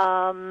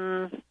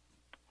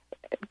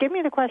 Give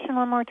me the question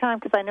one more time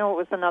because I know it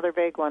was another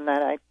big one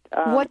that I...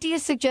 What do you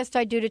suggest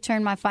I do to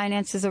turn my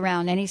finances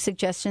around? Any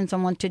suggestions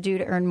on what to do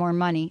to earn more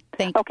money?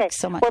 Thank you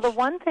so much. Well, the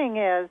one thing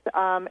is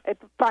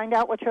find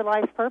out what your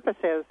life's purpose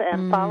is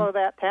and follow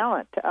that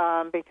talent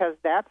because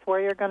that's where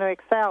you're going to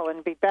excel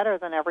and be better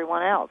than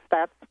everyone else.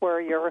 That's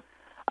where you're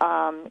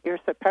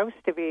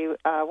supposed to be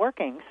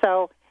working.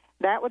 So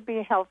that would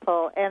be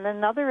helpful. And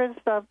another is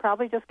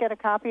probably just get a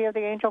copy of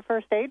the Angel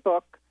First Aid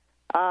book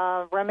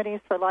Remedies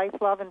for Life,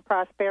 Love, and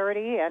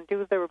Prosperity, and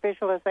do the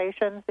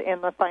visualizations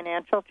in the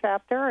financial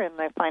chapter, in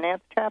the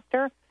finance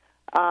chapter.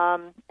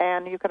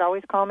 And you could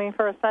always call me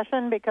for a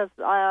session because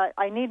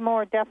I need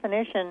more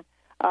definition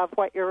of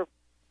what your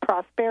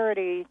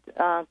prosperity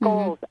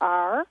goals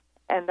are,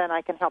 and then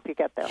I can help you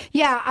get there.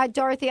 Yeah,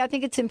 Dorothy, I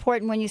think it's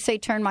important when you say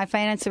turn my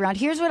finance around.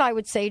 Here's what I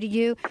would say to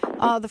you.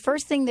 The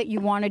first thing that you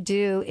want to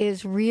do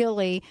is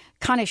really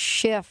kind of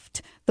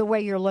shift the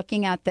way you're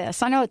looking at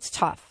this. I know it's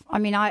tough. I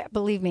mean,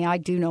 believe me, I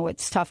do know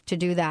it's tough to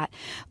do that.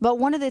 But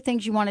one of the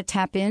things you want to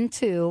tap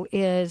into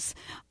is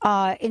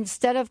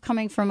instead of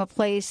coming from a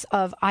place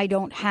of I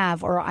don't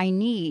have or I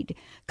need,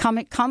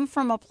 come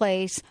from a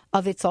place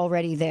of it's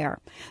already there.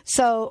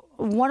 So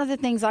one of the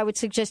things I would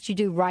suggest you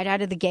do right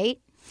out of the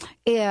gate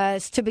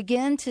is to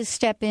begin to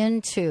step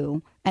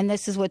into, and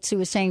this is what Sue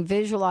was saying,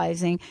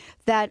 visualizing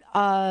that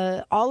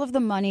all of the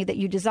money that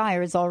you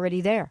desire is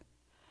already there.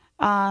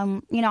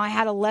 I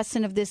had a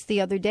lesson of this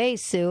the other day,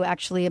 Sue,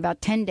 actually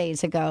about 10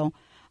 days ago,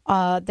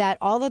 that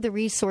all of the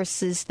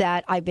resources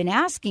that I've been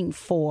asking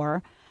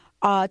for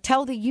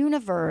tell the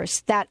universe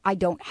that I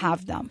don't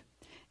have them.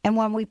 And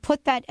when we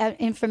put that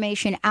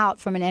information out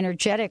from an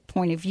energetic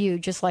point of view,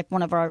 just like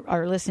one of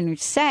our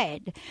listeners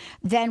said,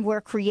 then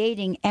we're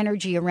creating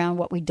energy around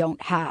what we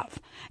don't have.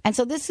 And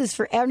so this is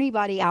for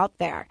anybody out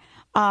there.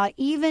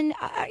 Make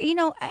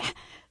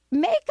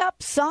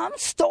up some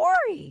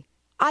story.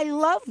 I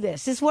love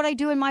this. This is what I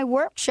do in my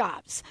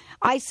workshops.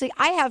 I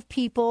have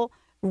people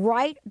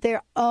write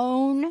their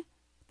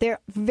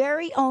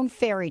very own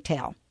fairy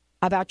tale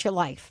about your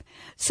life.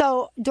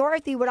 So,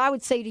 Dorothy, what I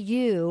would say to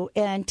you,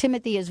 and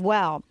Timothy as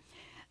well,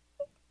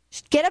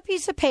 get a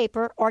piece of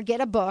paper or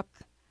get a book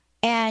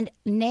and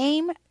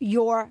name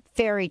your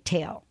fairy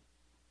tale.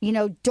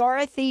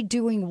 Dorothy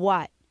doing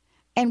what?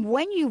 And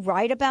when you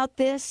write about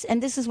this,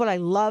 and this is what I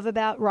love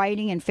about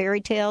writing and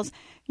fairy tales,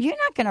 you're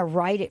not going to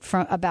write it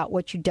about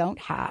what you don't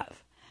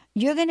have.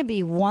 You're going to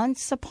be,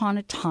 once upon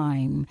a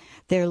time,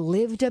 there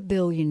lived a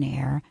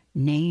billionaire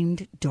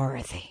named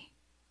Dorothy.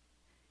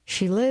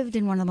 She lived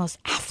in one of the most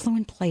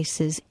affluent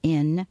places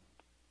I'm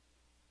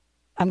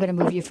going to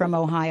move you from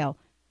Ohio,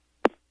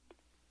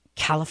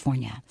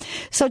 California.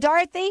 So,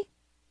 Dorothy,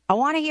 I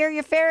want to hear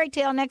your fairy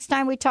tale next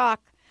time we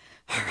talk.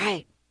 All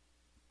right.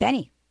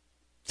 Benny,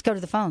 let's go to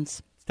the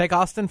phones. Let's take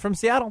Austin from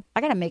Seattle.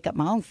 I got to make up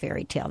my own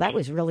fairy tale. That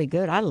was really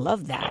good. I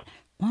love that.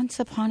 Once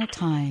upon a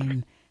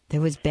time,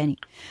 there was Benny.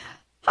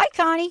 Hi,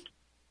 Connie.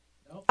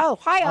 Nope. Oh,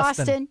 hi,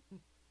 Austin.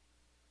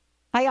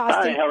 Hi,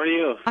 Austin. Hi, how are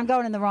you? I'm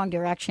going in the wrong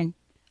direction.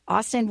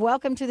 Austin,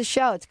 welcome to the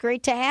show. It's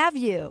great to have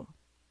you.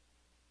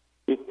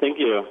 Thank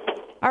you.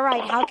 All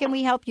right, how can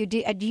we help you?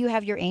 Do you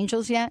have your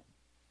angels yet?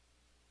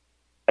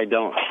 I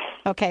don't.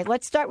 Okay,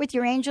 let's start with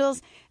your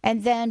angels,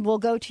 and then we'll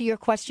go to your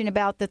question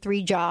about the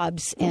 3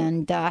 jobs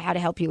and how to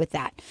help you with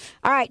that.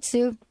 All right,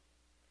 Sue.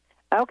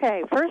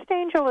 Okay, first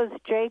angel is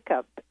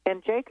Jacob,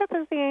 and Jacob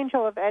is the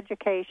angel of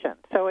education.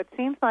 So it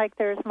seems like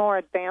there's more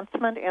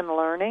advancement in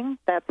learning.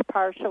 That's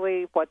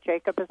partially what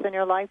Jacob is in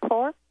your life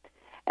for.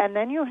 And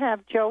then you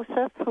have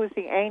Joseph, who's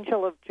the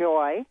angel of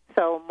joy,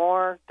 so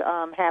more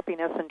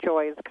happiness and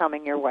joy is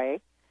coming your way.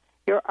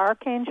 Your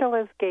archangel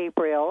is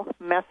Gabriel,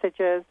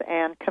 messages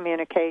and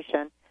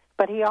communication,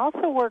 but he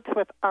also works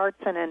with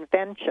arts and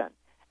invention.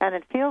 And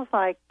it feels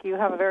like you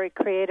have a very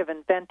creative,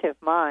 inventive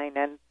mind,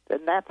 and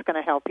that's going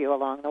to help you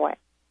along the way.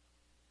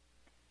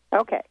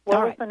 Okay,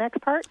 what was the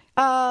next part?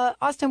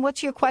 Austin,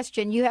 what's your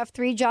question? You have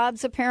 3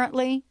 jobs,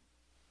 apparently?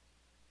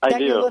 I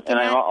do, and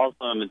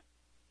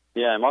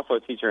I'm also a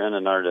teacher and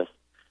an artist.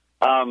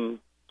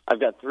 I've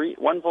got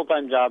 1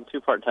 full-time job,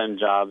 2 part-time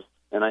jobs,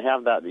 and I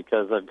have that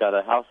because I've got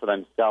a house that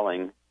I'm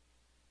selling,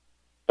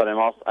 but I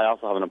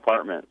also have an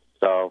apartment.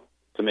 So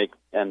to make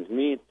ends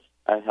meet,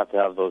 I have to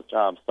have those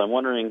jobs. So I'm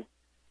wondering,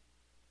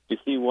 do you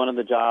see one of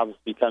the jobs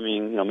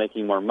becoming,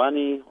 making more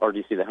money, or do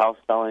you see the house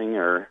selling,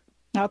 or?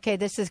 Okay,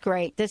 this is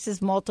great. This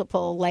is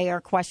multiple layer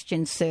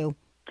question, Sue.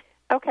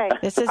 Okay.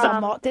 This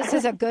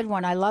is a good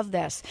one. I love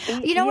this.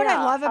 You know what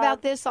I love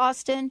about this,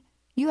 Austin?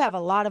 You have a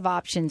lot of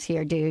options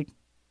here, dude.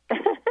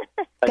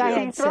 Go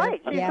ahead, Sue.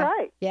 She's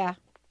right. Yeah.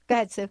 Go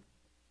ahead, Sue.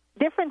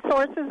 Different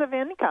sources of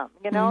income.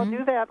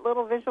 Do that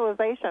little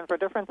visualization for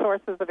different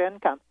sources of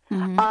income.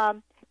 Mm-hmm.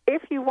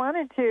 If you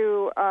wanted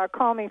to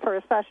call me for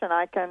a session,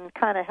 I can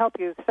kind of help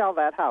you sell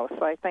that house.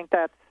 I think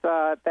that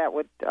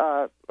would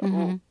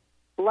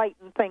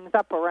lighten things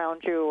up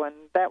around you, and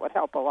that would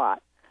help a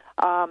lot.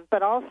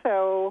 But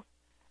also,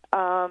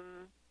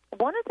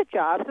 one of the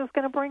jobs is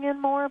going to bring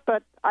in more,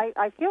 but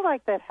I feel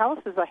like that house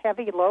is a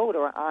heavy load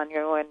on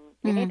you, and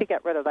you need to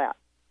get rid of that.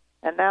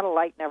 And that'll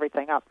lighten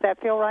everything up. Does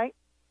that feel right?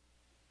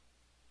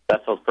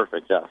 That feels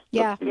perfect, yes.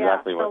 Yeah. That's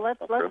exactly So let's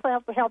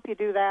help you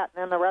do that,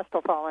 and then the rest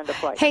will fall into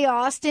place. Hey,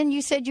 Austin,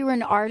 you said you were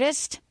an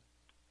artist?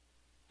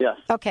 Yes.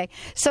 Okay.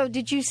 So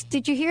did you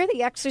hear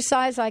the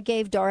exercise I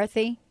gave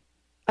Dorothy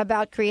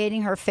about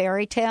creating her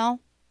fairy tale?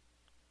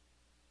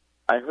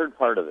 I heard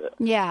part of it.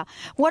 Yeah.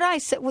 What I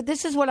said,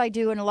 this is what I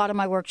do in a lot of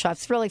my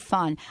workshops. It's really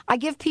fun. I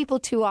give people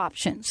two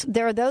options.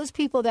 There are those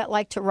people that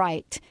like to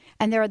write,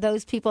 and there are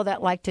those people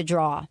that like to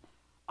draw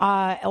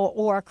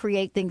or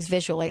create things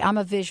visually. I'm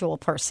a visual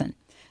person,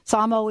 so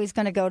I'm always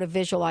going to go to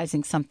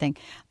visualizing something.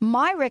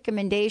 My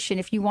recommendation,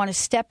 if you want to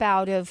step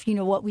out of,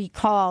 what we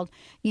call,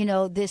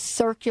 this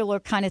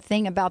circular kind of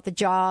thing about the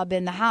job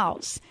and the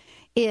house,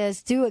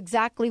 is do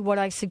exactly what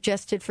I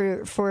suggested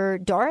for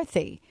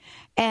Dorothy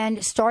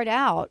and start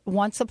out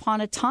once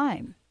upon a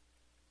time,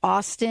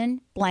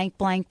 Austin, blank,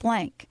 blank,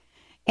 blank.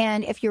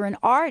 And if you're an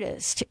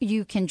artist,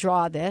 you can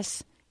draw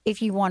this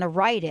if you want to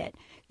write it.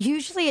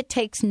 Usually it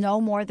takes no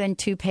more than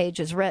 2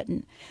 pages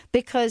written,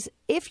 because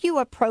if you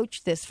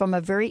approach this from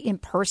a very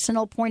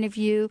impersonal point of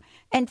view,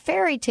 and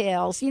fairy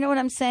tales, you know what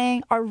I'm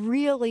saying, are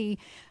really,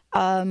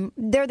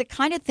 they're the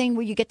kind of thing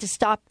where you get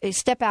to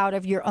step out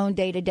of your own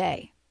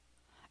day-to-day.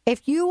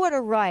 If you were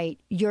to write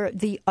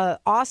the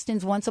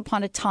Austin's Once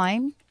Upon a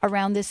Time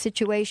around this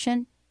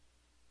situation,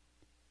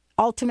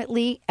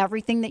 ultimately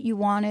everything that you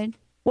wanted,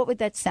 what would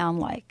that sound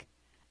like?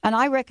 And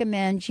I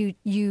recommend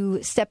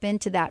you step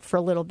into that for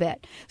a little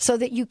bit so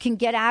that you can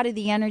get out of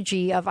the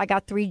energy of, I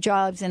got 3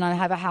 jobs and I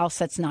have a house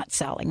that's not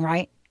selling,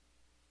 right?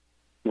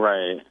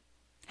 Right.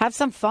 Have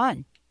some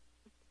fun.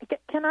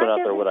 Can Put out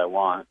there what I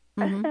want.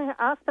 Mm-hmm.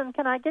 Austin,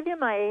 can I give you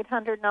my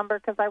 800 number?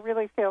 Because I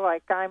really feel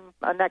like I'm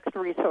a next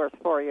resource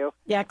for you.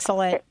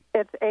 Excellent.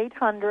 It's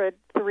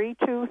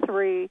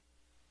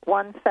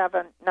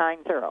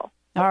 800-323-1790.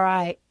 All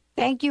right.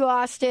 Thank you,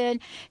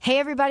 Austin. Hey,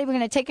 everybody, we're going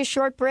to take a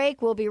short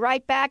break. We'll be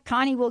right back.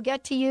 Connie will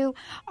get to you.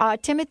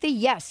 Timothy,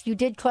 yes, you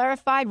did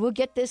clarify. We'll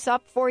get this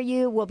up for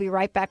you. We'll be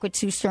right back with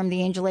Sue Storm,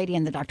 the Angel Lady,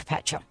 and the Dr.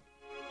 Pat Show.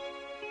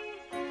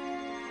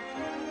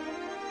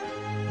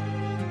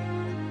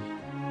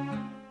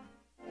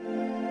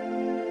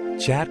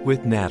 Chat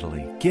with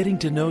Natalie, Getting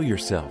to Know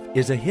Yourself,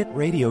 is a hit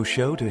radio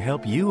show to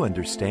help you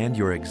understand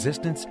your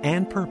existence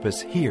and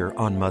purpose here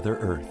on Mother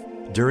Earth.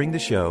 During the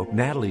show,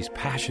 Natalie's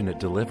passionate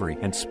delivery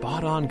and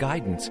spot-on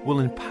guidance will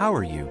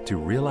empower you to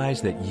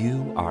realize that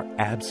you are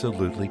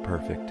absolutely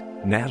perfect.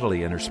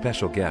 Natalie and her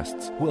special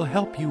guests will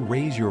help you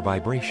raise your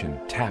vibration,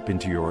 tap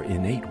into your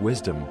innate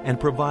wisdom, and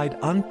provide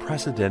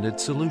unprecedented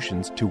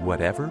solutions to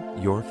whatever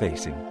you're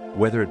facing.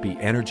 Whether it be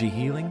energy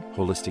healing,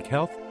 holistic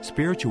health,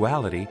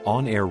 spirituality,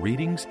 on-air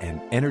readings,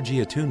 and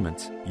energy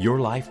attunements, your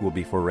life will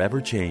be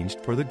forever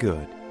changed for the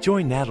good.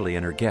 Join Natalie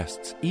and her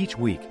guests each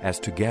week as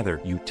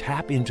together you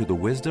tap into the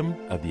wisdom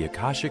of the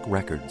Akashic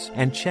Records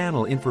and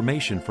channel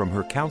information from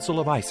her Council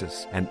of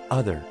Isis and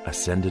other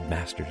ascended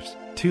masters.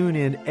 Tune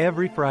in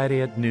every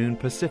Friday at noon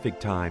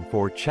Pacific Time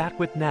for Chat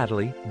with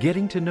Natalie,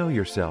 Getting to Know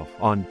Yourself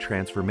on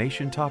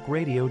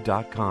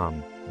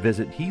TransformationTalkRadio.com.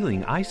 Visit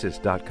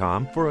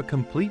HealingIsis.com for a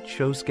complete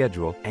show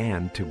schedule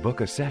and to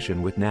book a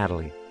session with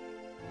Natalie.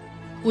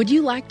 Would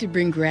you like to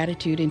bring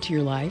gratitude into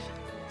your life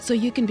so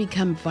you can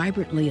become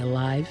vibrantly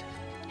alive,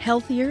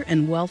 healthier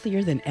and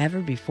wealthier than ever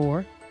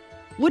before?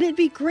 Would it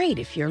be great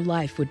if your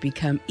life would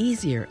become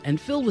easier and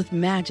filled with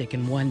magic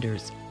and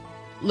wonders?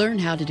 Learn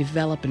how to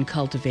develop and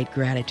cultivate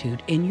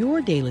gratitude in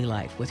your daily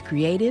life with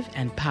creative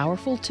and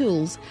powerful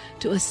tools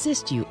to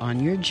assist you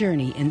on your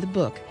journey in the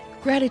book,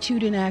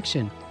 Gratitude in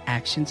Action,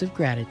 Actions of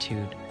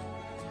Gratitude.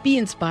 Be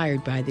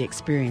inspired by the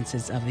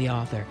experiences of the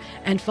author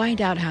and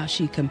find out how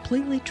she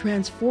completely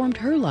transformed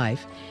her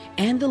life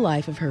and the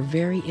life of her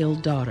very ill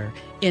daughter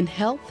in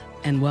health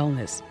and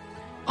wellness.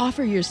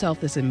 Offer yourself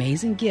this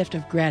amazing gift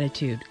of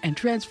gratitude and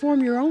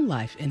transform your own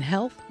life in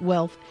health,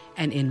 wealth,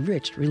 and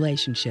enriched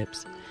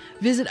relationships.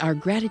 Visit our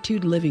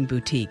Gratitude Living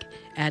Boutique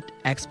at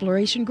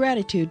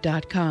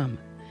ExplorationGratitude.com.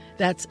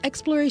 That's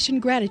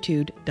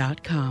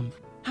ExplorationGratitude.com.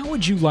 How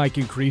would you like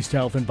increased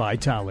health and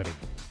vitality?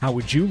 How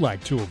would you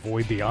like to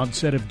avoid the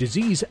onset of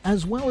disease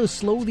as well as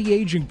slow the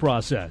aging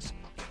process?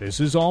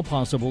 This is all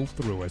possible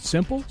through a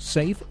simple,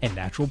 safe, and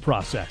natural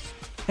process.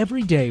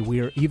 Every day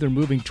we are either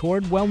moving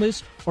toward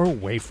wellness or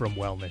away from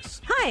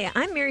wellness. Hi,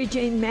 I'm Mary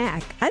Jane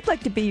Mack. I'd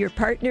like to be your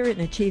partner in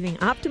achieving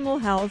optimal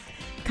health.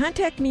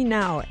 Contact me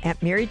now at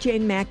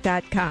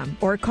maryjanemack.com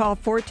or call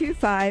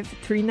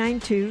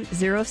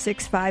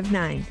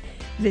 425-392-0659.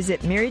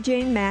 Visit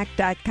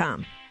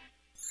maryjanemack.com.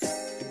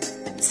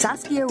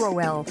 Saskia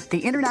Roel,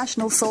 the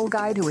international soul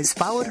guide who has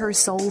followed her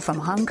soul from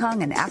Hong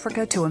Kong and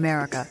Africa to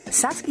America.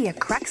 Saskia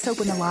cracks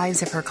open the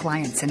lives of her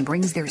clients and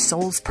brings their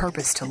soul's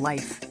purpose to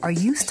life. Are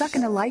you stuck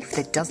in a life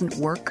that doesn't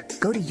work?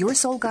 Go to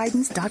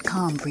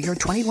yoursoulguidance.com for your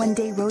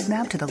 21-day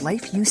roadmap to the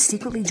life you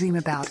secretly dream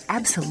about,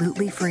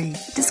 absolutely free.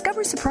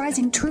 Discover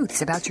surprising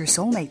truths about your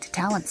soulmate,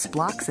 talents,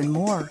 blocks, and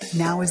more.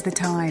 Now is the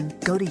time.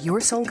 Go to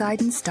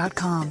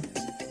yoursoulguidance.com.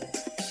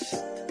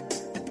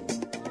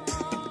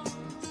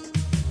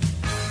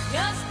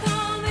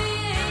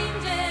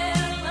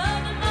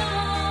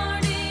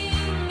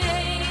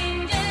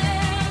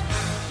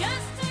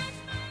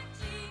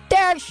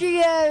 There she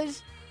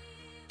is,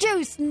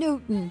 Juice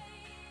Newton.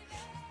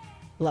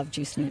 Love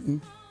Juice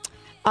Newton.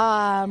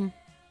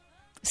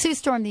 Sue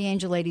Storm, the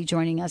Angel Lady,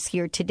 joining us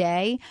here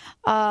today.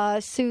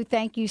 Sue,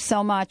 thank you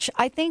so much.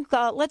 I think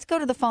let's go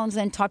to the phones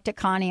and talk to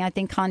Connie. I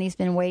think Connie's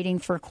been waiting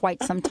for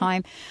quite some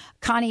time.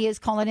 Connie is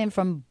calling in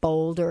from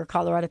Boulder,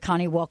 Colorado.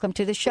 Connie, welcome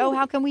to the show.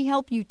 How can we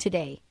help you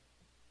today?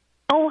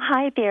 Oh,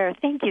 hi there.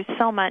 Thank you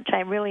so much. I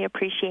really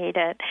appreciate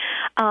it.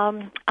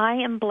 I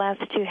am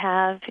blessed to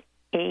have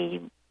a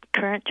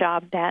current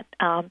job that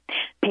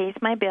pays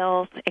my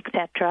bills,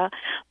 etc.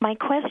 My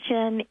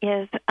question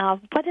is,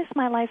 what is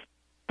my life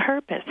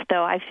purpose,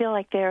 though? I feel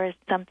like there is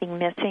something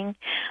missing,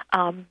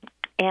 and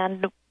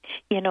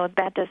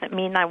that doesn't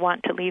mean I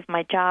want to leave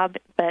my job,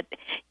 but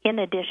in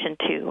addition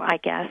to, I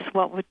guess,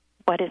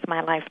 what is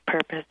my life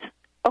purpose?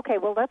 Okay,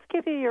 well, let's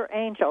give you your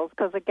angels,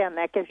 because, again,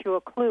 that gives you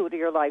a clue to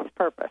your life's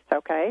purpose,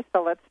 okay?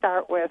 So let's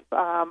start with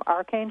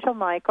Archangel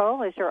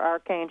Michael is your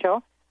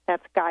archangel.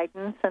 That's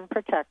guidance and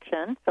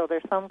protection, so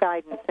there's some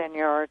guidance in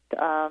your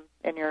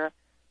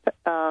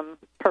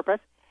purpose.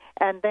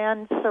 And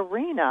then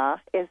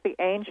Serena is the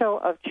angel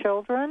of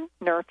children,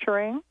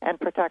 nurturing, and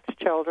protects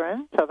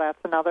children. So that's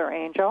another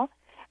angel.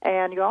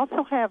 And you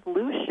also have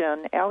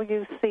Lucian,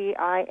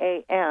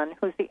 Lucian,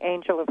 who's the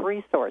angel of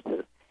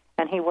resources.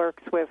 And he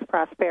works with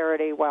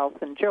prosperity,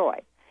 wealth, and joy.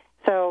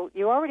 So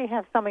you already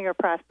have some of your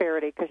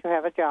prosperity because you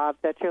have a job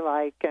that you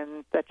like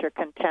and that you're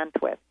content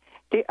with.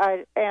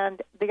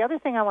 And the other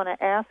thing I want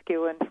to ask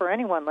you, and for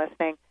anyone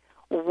listening,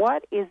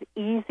 what is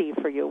easy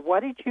for you?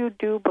 What did you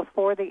do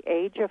before the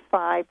age of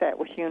 5 that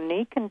was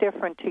unique and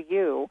different to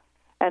you?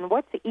 And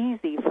what's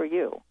easy for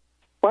you?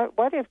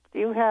 What if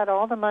you had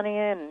all the money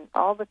and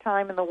all the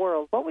time in the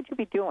world? What would you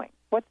be doing?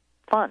 What's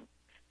fun?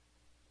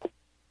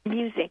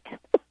 Music.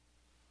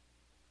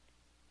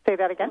 Say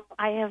that again?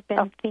 I have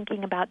been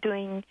thinking about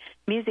doing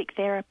music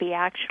therapy,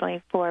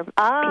 actually, for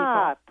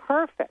people.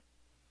 Perfect.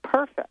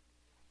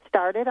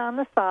 Start it on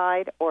the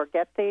side or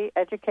get the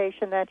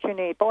education that you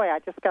need. Boy, I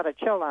just got a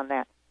chill on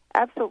that.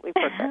 Absolutely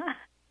perfect.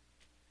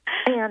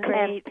 And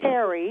Perry,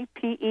 Perrie,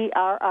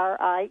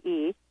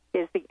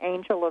 is the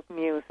angel of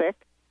music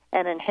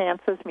and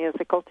enhances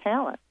musical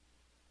talent.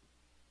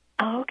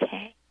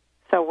 Okay.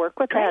 So work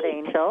with that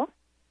angel.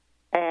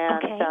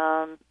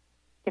 And,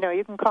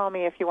 you can call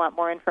me if you want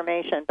more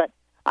information. But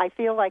I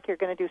feel like you're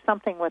going to do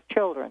something with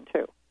children,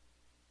 too.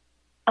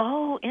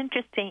 Oh,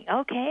 interesting.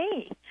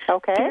 Okay.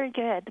 Very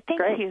good.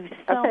 Thank you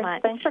so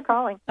much. Thanks for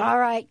calling. All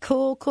right.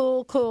 Cool.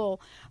 All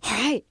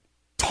right.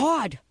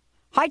 Todd.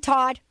 Hi,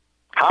 Todd.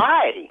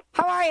 Hi.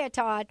 How are you,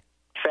 Todd?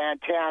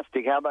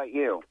 Fantastic. How about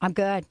you? I'm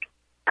good.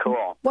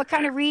 Cool. What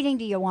kind of reading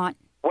do you want?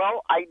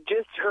 Well, I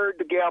just heard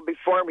the gal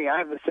before me. I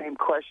have the same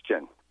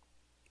question.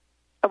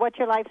 What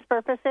your life's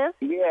purpose is?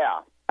 Yeah.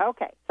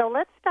 Okay. So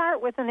let's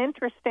start with an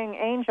interesting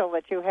angel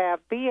that you have,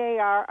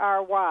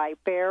 Barry.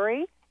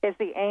 Barry is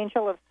the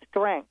angel of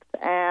strength,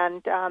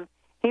 and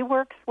he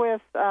works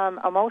with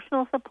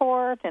emotional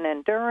support and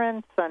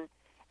endurance and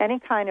any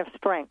kind of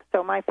strength.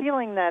 So my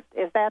feeling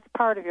that's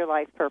part of your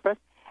life purpose.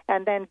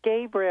 And then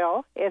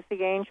Gabriel is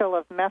the angel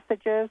of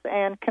messages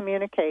and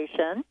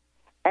communication.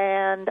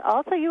 And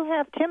also you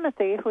have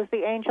Timothy, who's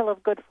the angel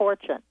of good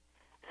fortune.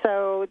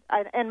 So,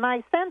 and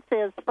my sense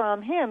is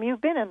from him,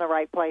 you've been in the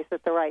right place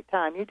at the right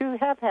time. You do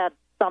have had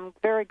some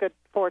very good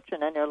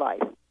fortune in your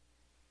life.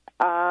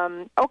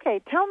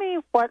 Okay, tell me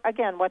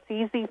what's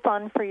easy,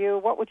 fun for you?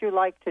 What would you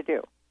like to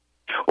do?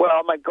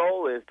 Well, my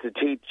goal is to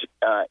teach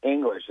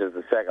English as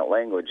a second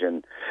language,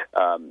 and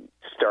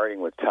starting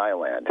with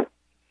Thailand.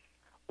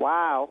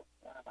 Wow.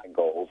 My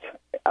goals.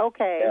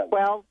 Okay,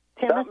 well,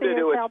 Timothy something to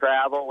do with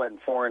travel and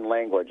foreign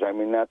language. I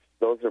mean,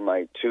 those are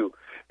my two,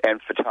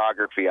 and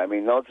photography. I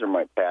mean, those are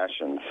my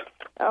passions.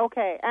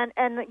 Okay,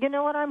 and you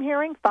know what I'm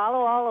hearing?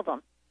 Follow all of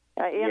them.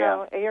 You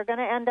know, you're going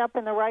to end up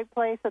in the right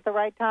place at the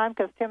right time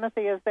because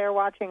Timothy is there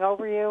watching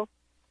over you.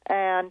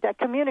 And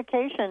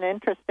communication,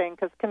 interesting,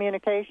 because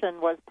communication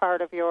was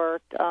part of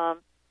your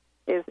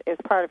is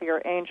part of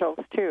your angels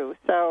too.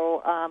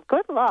 So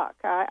good luck.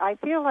 I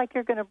feel like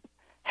you're going to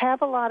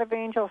have a lot of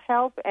angel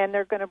help, and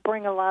they're going to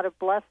bring a lot of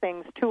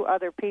blessings to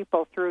other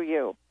people through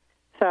you.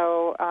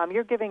 So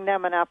you're giving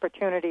them an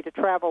opportunity to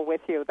travel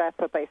with you. That's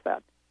what they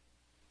said.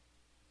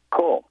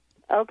 Cool.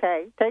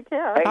 Okay, take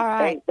care. Hey, all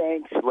right.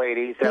 Thanks,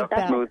 ladies. Have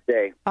a smooth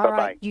day. All Bye-bye.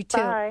 right, you too.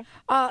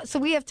 Bye. So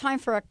we have time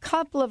for a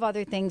couple of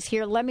other things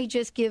here. Let me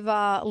just give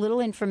a little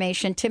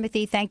information.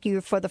 Timothy, thank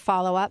you for the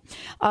follow-up.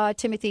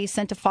 Timothy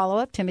sent a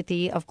follow-up.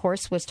 Timothy, of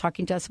course, was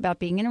talking to us about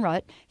being in a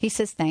rut. He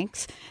says,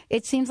 thanks.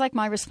 It seems like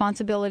my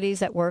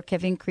responsibilities at work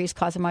have increased,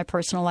 causing my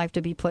personal life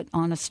to be put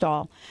on a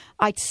stall.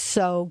 I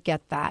so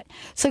get that.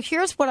 So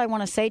here's what I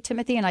want to say,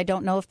 Timothy, and I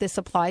don't know if this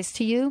applies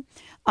to you,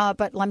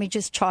 but let me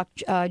just talk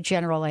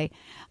generally.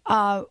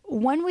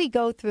 When we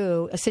go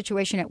through a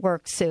situation at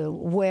work, Sue,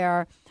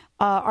 where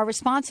our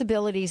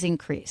responsibilities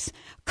increase,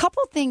 a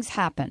couple things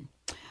happen.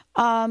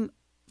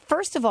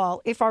 First of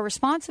all, if our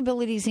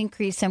responsibilities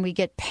increase and we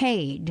get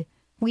paid,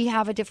 we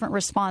have a different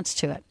response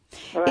to it.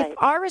 Right. If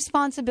our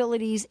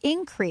responsibilities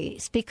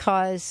increase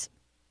because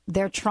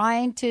they're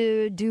trying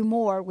to do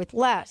more with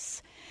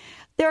less,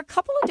 there are a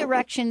couple of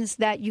directions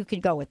that you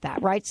could go with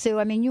that, right, Sue?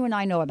 I mean, you and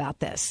I know about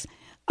this.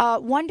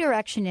 One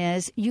direction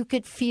is you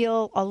could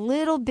feel a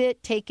little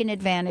bit taken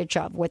advantage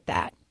of with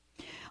that.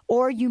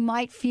 Or you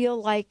might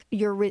feel like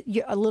you're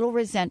a little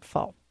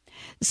resentful.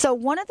 So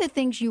one of the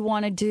things you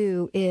want to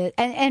do is,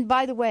 and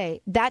by the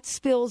way, that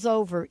spills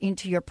over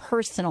into your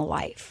personal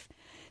life.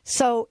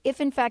 So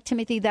if, in fact,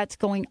 Timothy, that's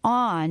going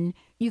on,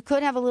 you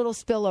could have a little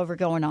spillover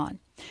going on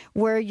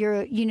where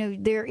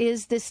there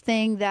is this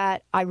thing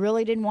that I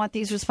really didn't want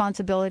these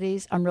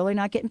responsibilities. I'm really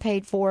not getting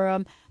paid for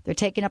them. They're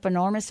taking up an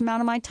enormous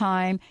amount of my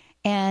time.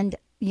 And,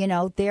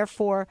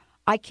 therefore,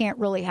 I can't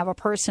really have a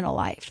personal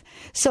life.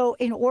 So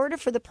in order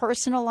for the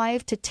personal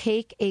life to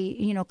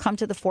come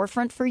to the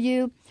forefront for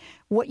you,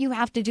 what you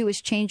have to do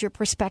is change your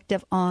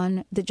perspective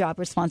on the job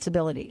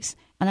responsibilities.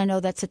 And I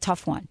know that's a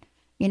tough one.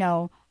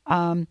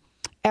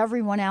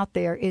 Everyone out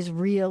there is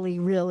really,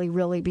 really,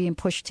 really being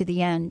pushed to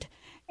the end.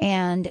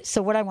 And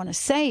so what I want to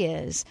say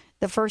is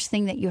the first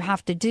thing that you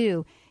have to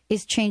do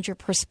is change your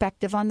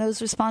perspective on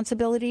those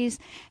responsibilities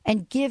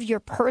and give your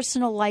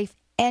personal life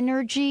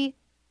energy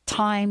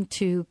time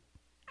to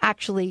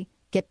actually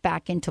get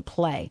back into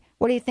play.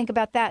 What do you think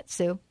about that,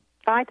 Sue?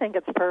 I think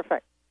it's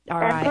perfect. All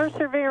right.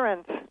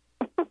 Perseverance.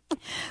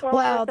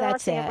 Well,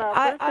 that's it.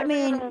 I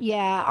mean,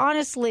 yeah,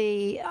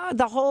 honestly,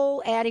 the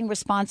whole adding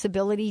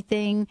responsibility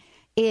thing,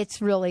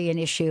 it's really an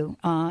issue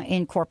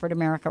in corporate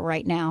America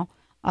right now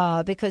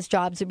because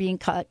jobs are being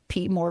cut,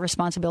 more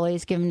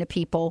responsibilities given to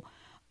people.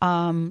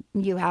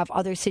 You have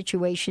other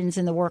situations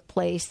in the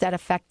workplace that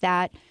affect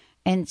that.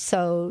 And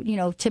so,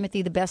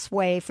 Timothy, the best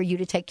way for you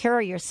to take care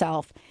of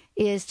yourself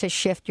is to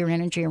shift your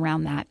energy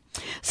around that.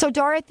 So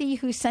Dorothy,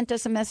 who sent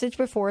us a message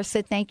before,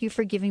 said, thank you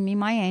for giving me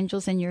my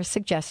angels and your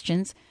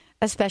suggestions,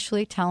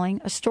 especially telling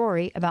a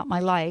story about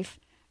my life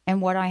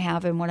and what I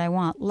have and what I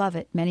want. Love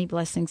it. Many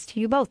blessings to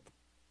you both.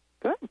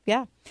 Good.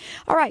 Yeah.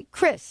 All right.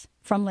 Chris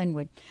from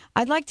Linwood.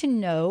 I'd like to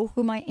know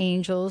who my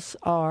angels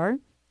are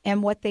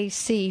and what they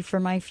see for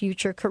my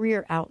future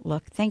career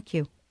outlook. Thank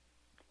you.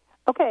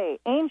 Okay,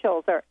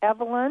 angels are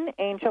Evelyn,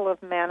 angel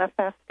of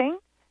manifesting,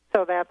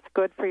 so that's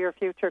good for your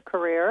future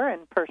career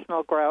and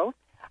personal growth.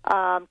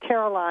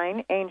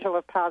 Caroline, angel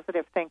of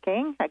positive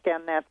thinking,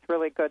 again, that's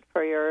really good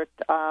for your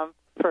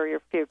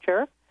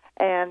future.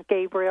 And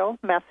Gabriel,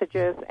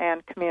 messages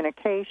and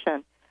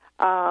communication.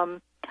 I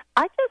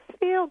just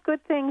feel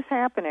good things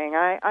happening.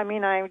 I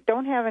mean, I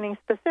don't have any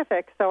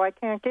specifics, so I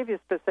can't give you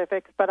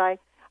specifics, but I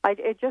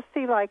just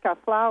see like a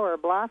flower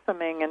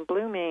blossoming and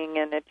blooming,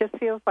 and it just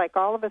feels like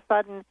all of a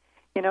sudden,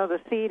 the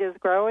seed is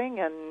growing,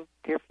 and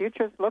your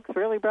future looks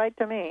really bright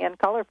to me and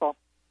colorful.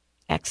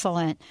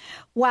 Excellent.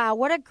 Wow,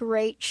 what a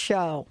great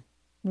show.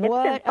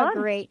 What a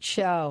great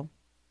show.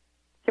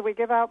 Should we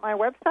give out my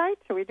website?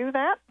 Should we do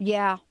that?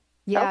 Yeah.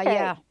 Okay.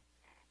 Yeah.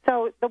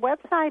 So the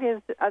website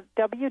is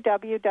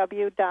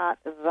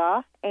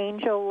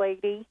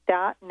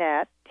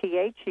www.theangellady.net,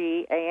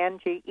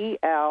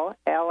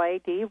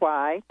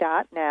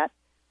 TheAngellady.net.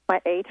 My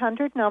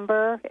 800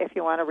 number, if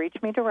you want to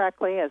reach me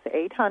directly, is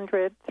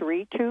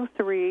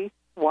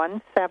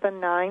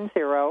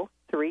 800-323-1790,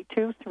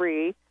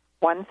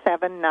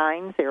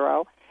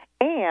 323-1790.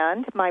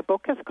 And my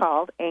book is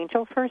called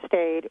Angel First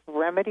Aid,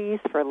 Remedies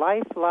for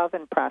Life, Love,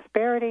 and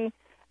Prosperity.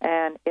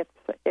 And it's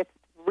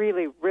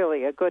really,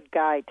 really a good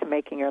guide to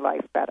making your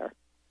life better.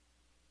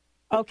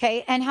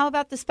 Okay, and how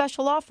about the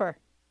special offer?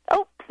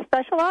 Oh,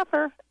 special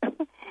offer.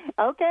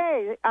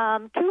 Okay,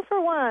 2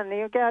 for 1.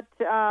 You get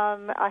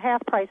a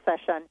half-price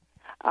session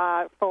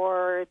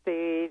for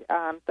the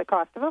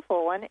cost of a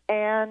full one,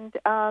 and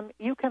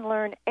you can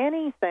learn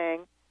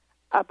anything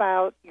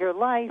about your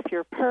life,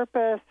 your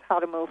purpose, how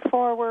to move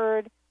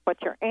forward,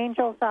 what your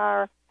angels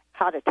are,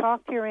 how to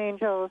talk to your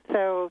angels.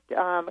 So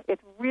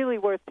it's really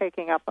worth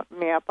taking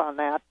me up on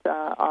that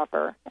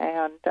offer.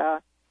 And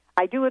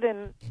I do it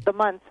in the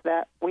months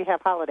that we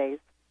have holidays,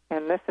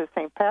 and this is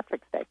St.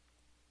 Patrick's Day.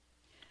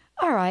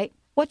 All right.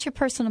 What's your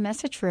personal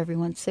message for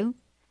everyone, Sue?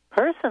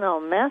 Personal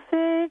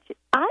message?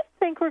 I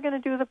think we're going to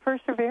do the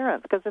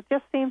perseverance because it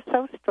just seems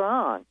so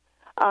strong.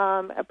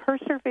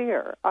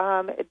 Persevere.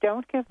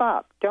 Don't give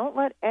up. Don't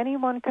let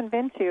anyone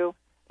convince you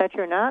that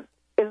you're not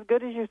as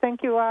good as you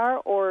think you are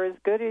or as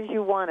good as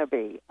you want to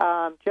be.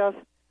 Just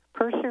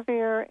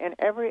persevere in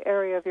every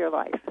area of your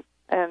life,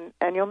 and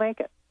you'll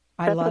make it.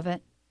 I love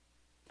it.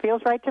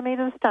 Feels right to me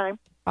this time.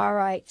 All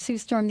right. Sue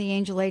Storm, the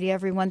Angel Lady,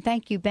 everyone.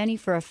 Thank you, Benny,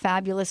 for a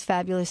fabulous,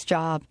 fabulous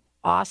job.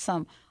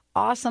 Awesome.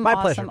 My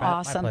pleasure.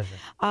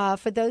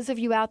 For those of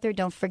you out there,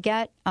 don't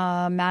forget,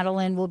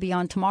 Madeline will be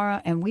on tomorrow,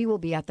 and we will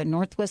be at the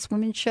Northwest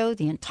Women's Show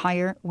the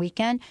entire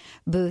weekend,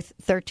 booth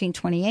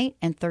 1328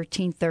 and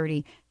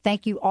 1330.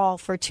 Thank you all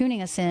for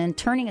tuning us in,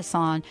 turning us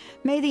on.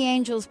 May the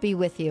angels be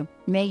with you.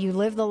 May you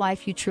live the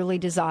life you truly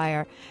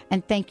desire.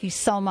 And thank you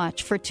so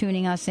much for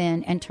tuning us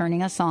in and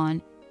turning us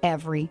on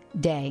every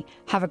day.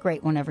 Have a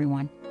great one,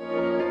 everyone.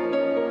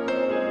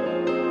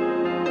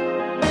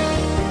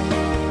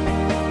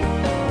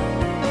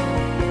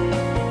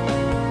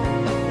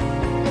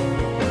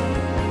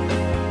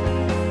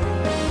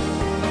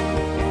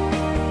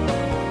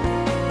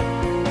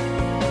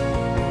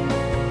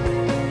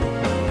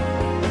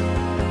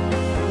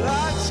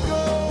 Let's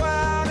go.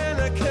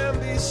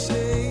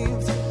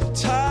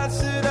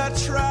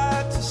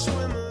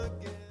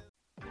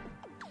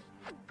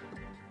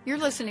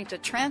 listening to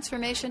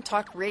Transformation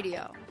Talk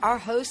Radio. Our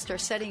hosts are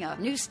setting a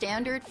new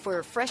standard for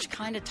a fresh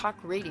kind of talk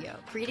radio,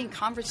 creating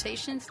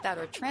conversations that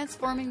are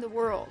transforming the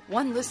world,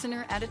 one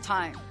listener at a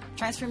time.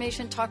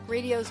 Transformation Talk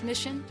Radio's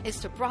mission is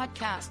to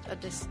broadcast a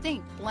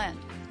distinct blend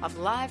of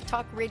live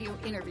talk radio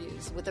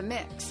interviews with a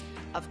mix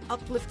of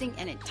uplifting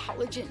and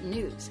intelligent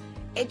news,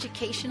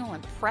 educational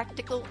and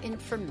practical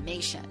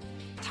information.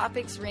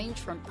 Topics range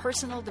from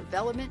personal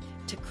development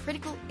to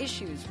critical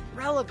issues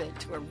relevant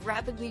to a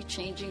rapidly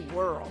changing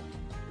world.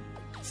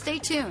 Stay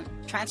tuned.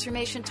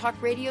 Transformation Talk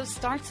Radio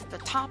starts at the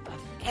top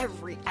of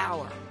every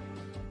hour.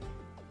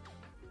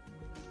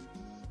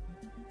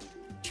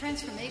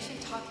 Transformation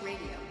Talk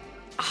Radio,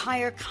 a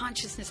higher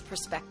consciousness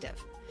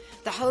perspective.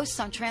 The hosts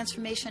on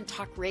Transformation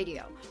Talk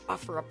Radio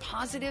offer a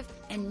positive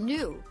and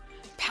new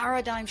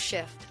paradigm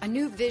shift, a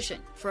new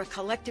vision for a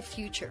collective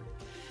future.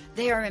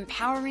 They are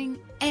empowering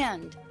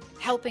and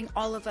helping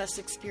all of us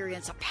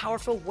experience a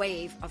powerful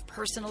wave of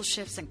personal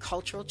shifts and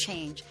cultural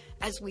change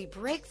as we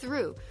break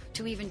through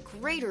to even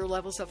greater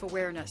levels of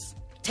awareness.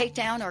 Take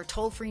down our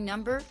toll-free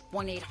number,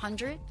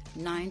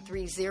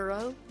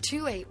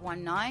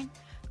 1-800-930-2819.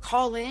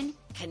 Call in,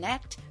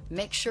 connect,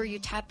 make sure you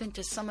tap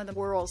into some of the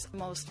world's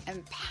most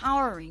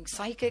empowering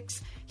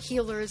psychics,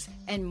 healers,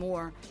 and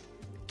more.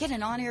 Get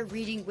an on-air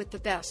reading with the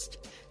best.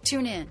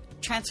 Tune in,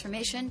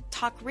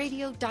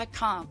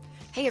 transformationtalkradio.com.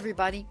 Hey,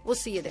 everybody, we'll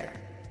see you there.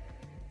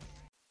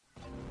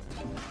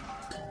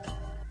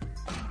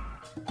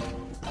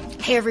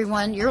 Hey,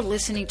 everyone, you're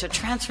listening to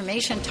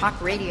Transformation Talk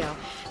Radio.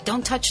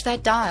 Don't touch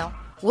that dial.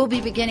 We'll be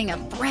beginning a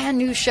brand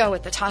new show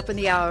at the top of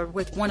the hour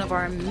with one of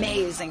our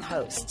amazing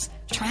hosts.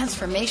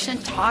 Transformation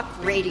Talk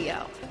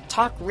Radio.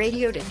 Talk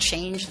radio to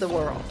change the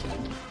world.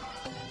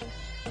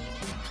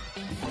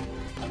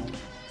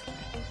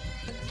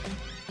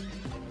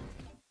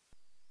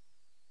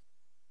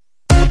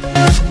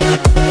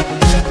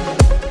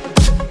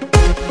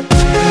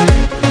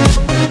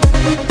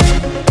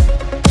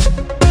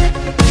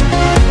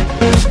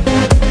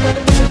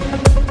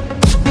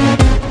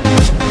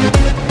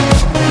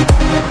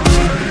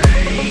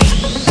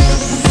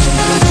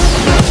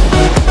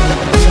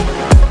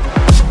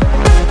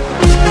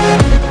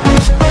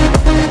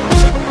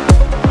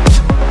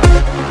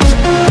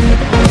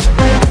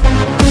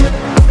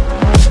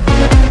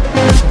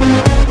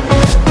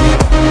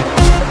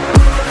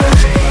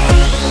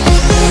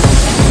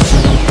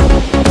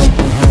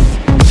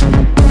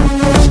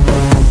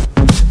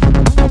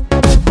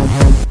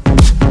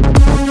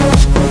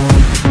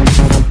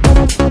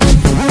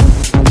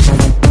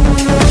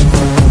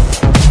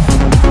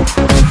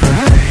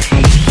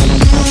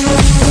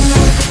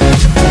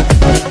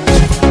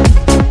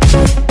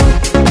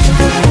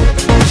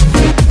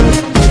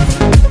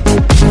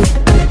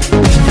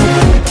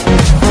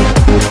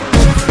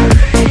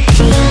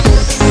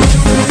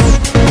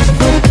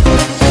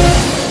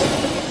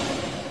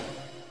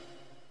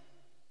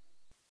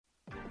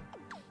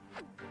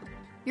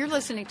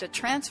 Listening to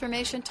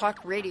Transformation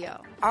Talk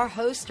Radio. Our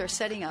hosts are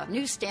setting a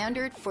new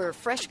standard for a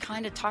fresh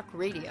kind of talk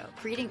radio,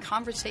 creating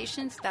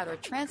conversations that are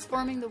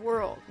transforming the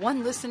world,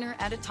 one listener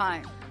at a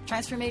time.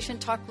 Transformation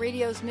Talk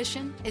Radio's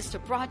mission is to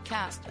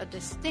broadcast a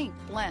distinct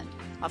blend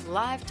of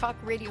live talk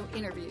radio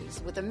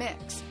interviews with a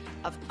mix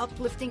of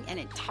uplifting and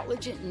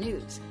intelligent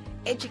news,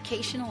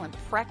 educational and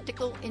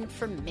practical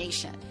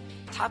information.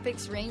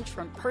 Topics range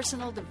from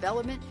personal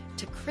development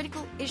to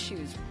critical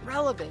issues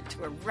relevant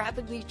to a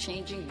rapidly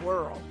changing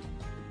world.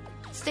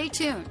 Stay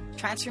tuned.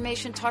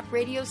 Transformation Talk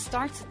Radio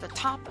starts at the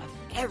top of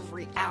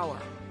every hour.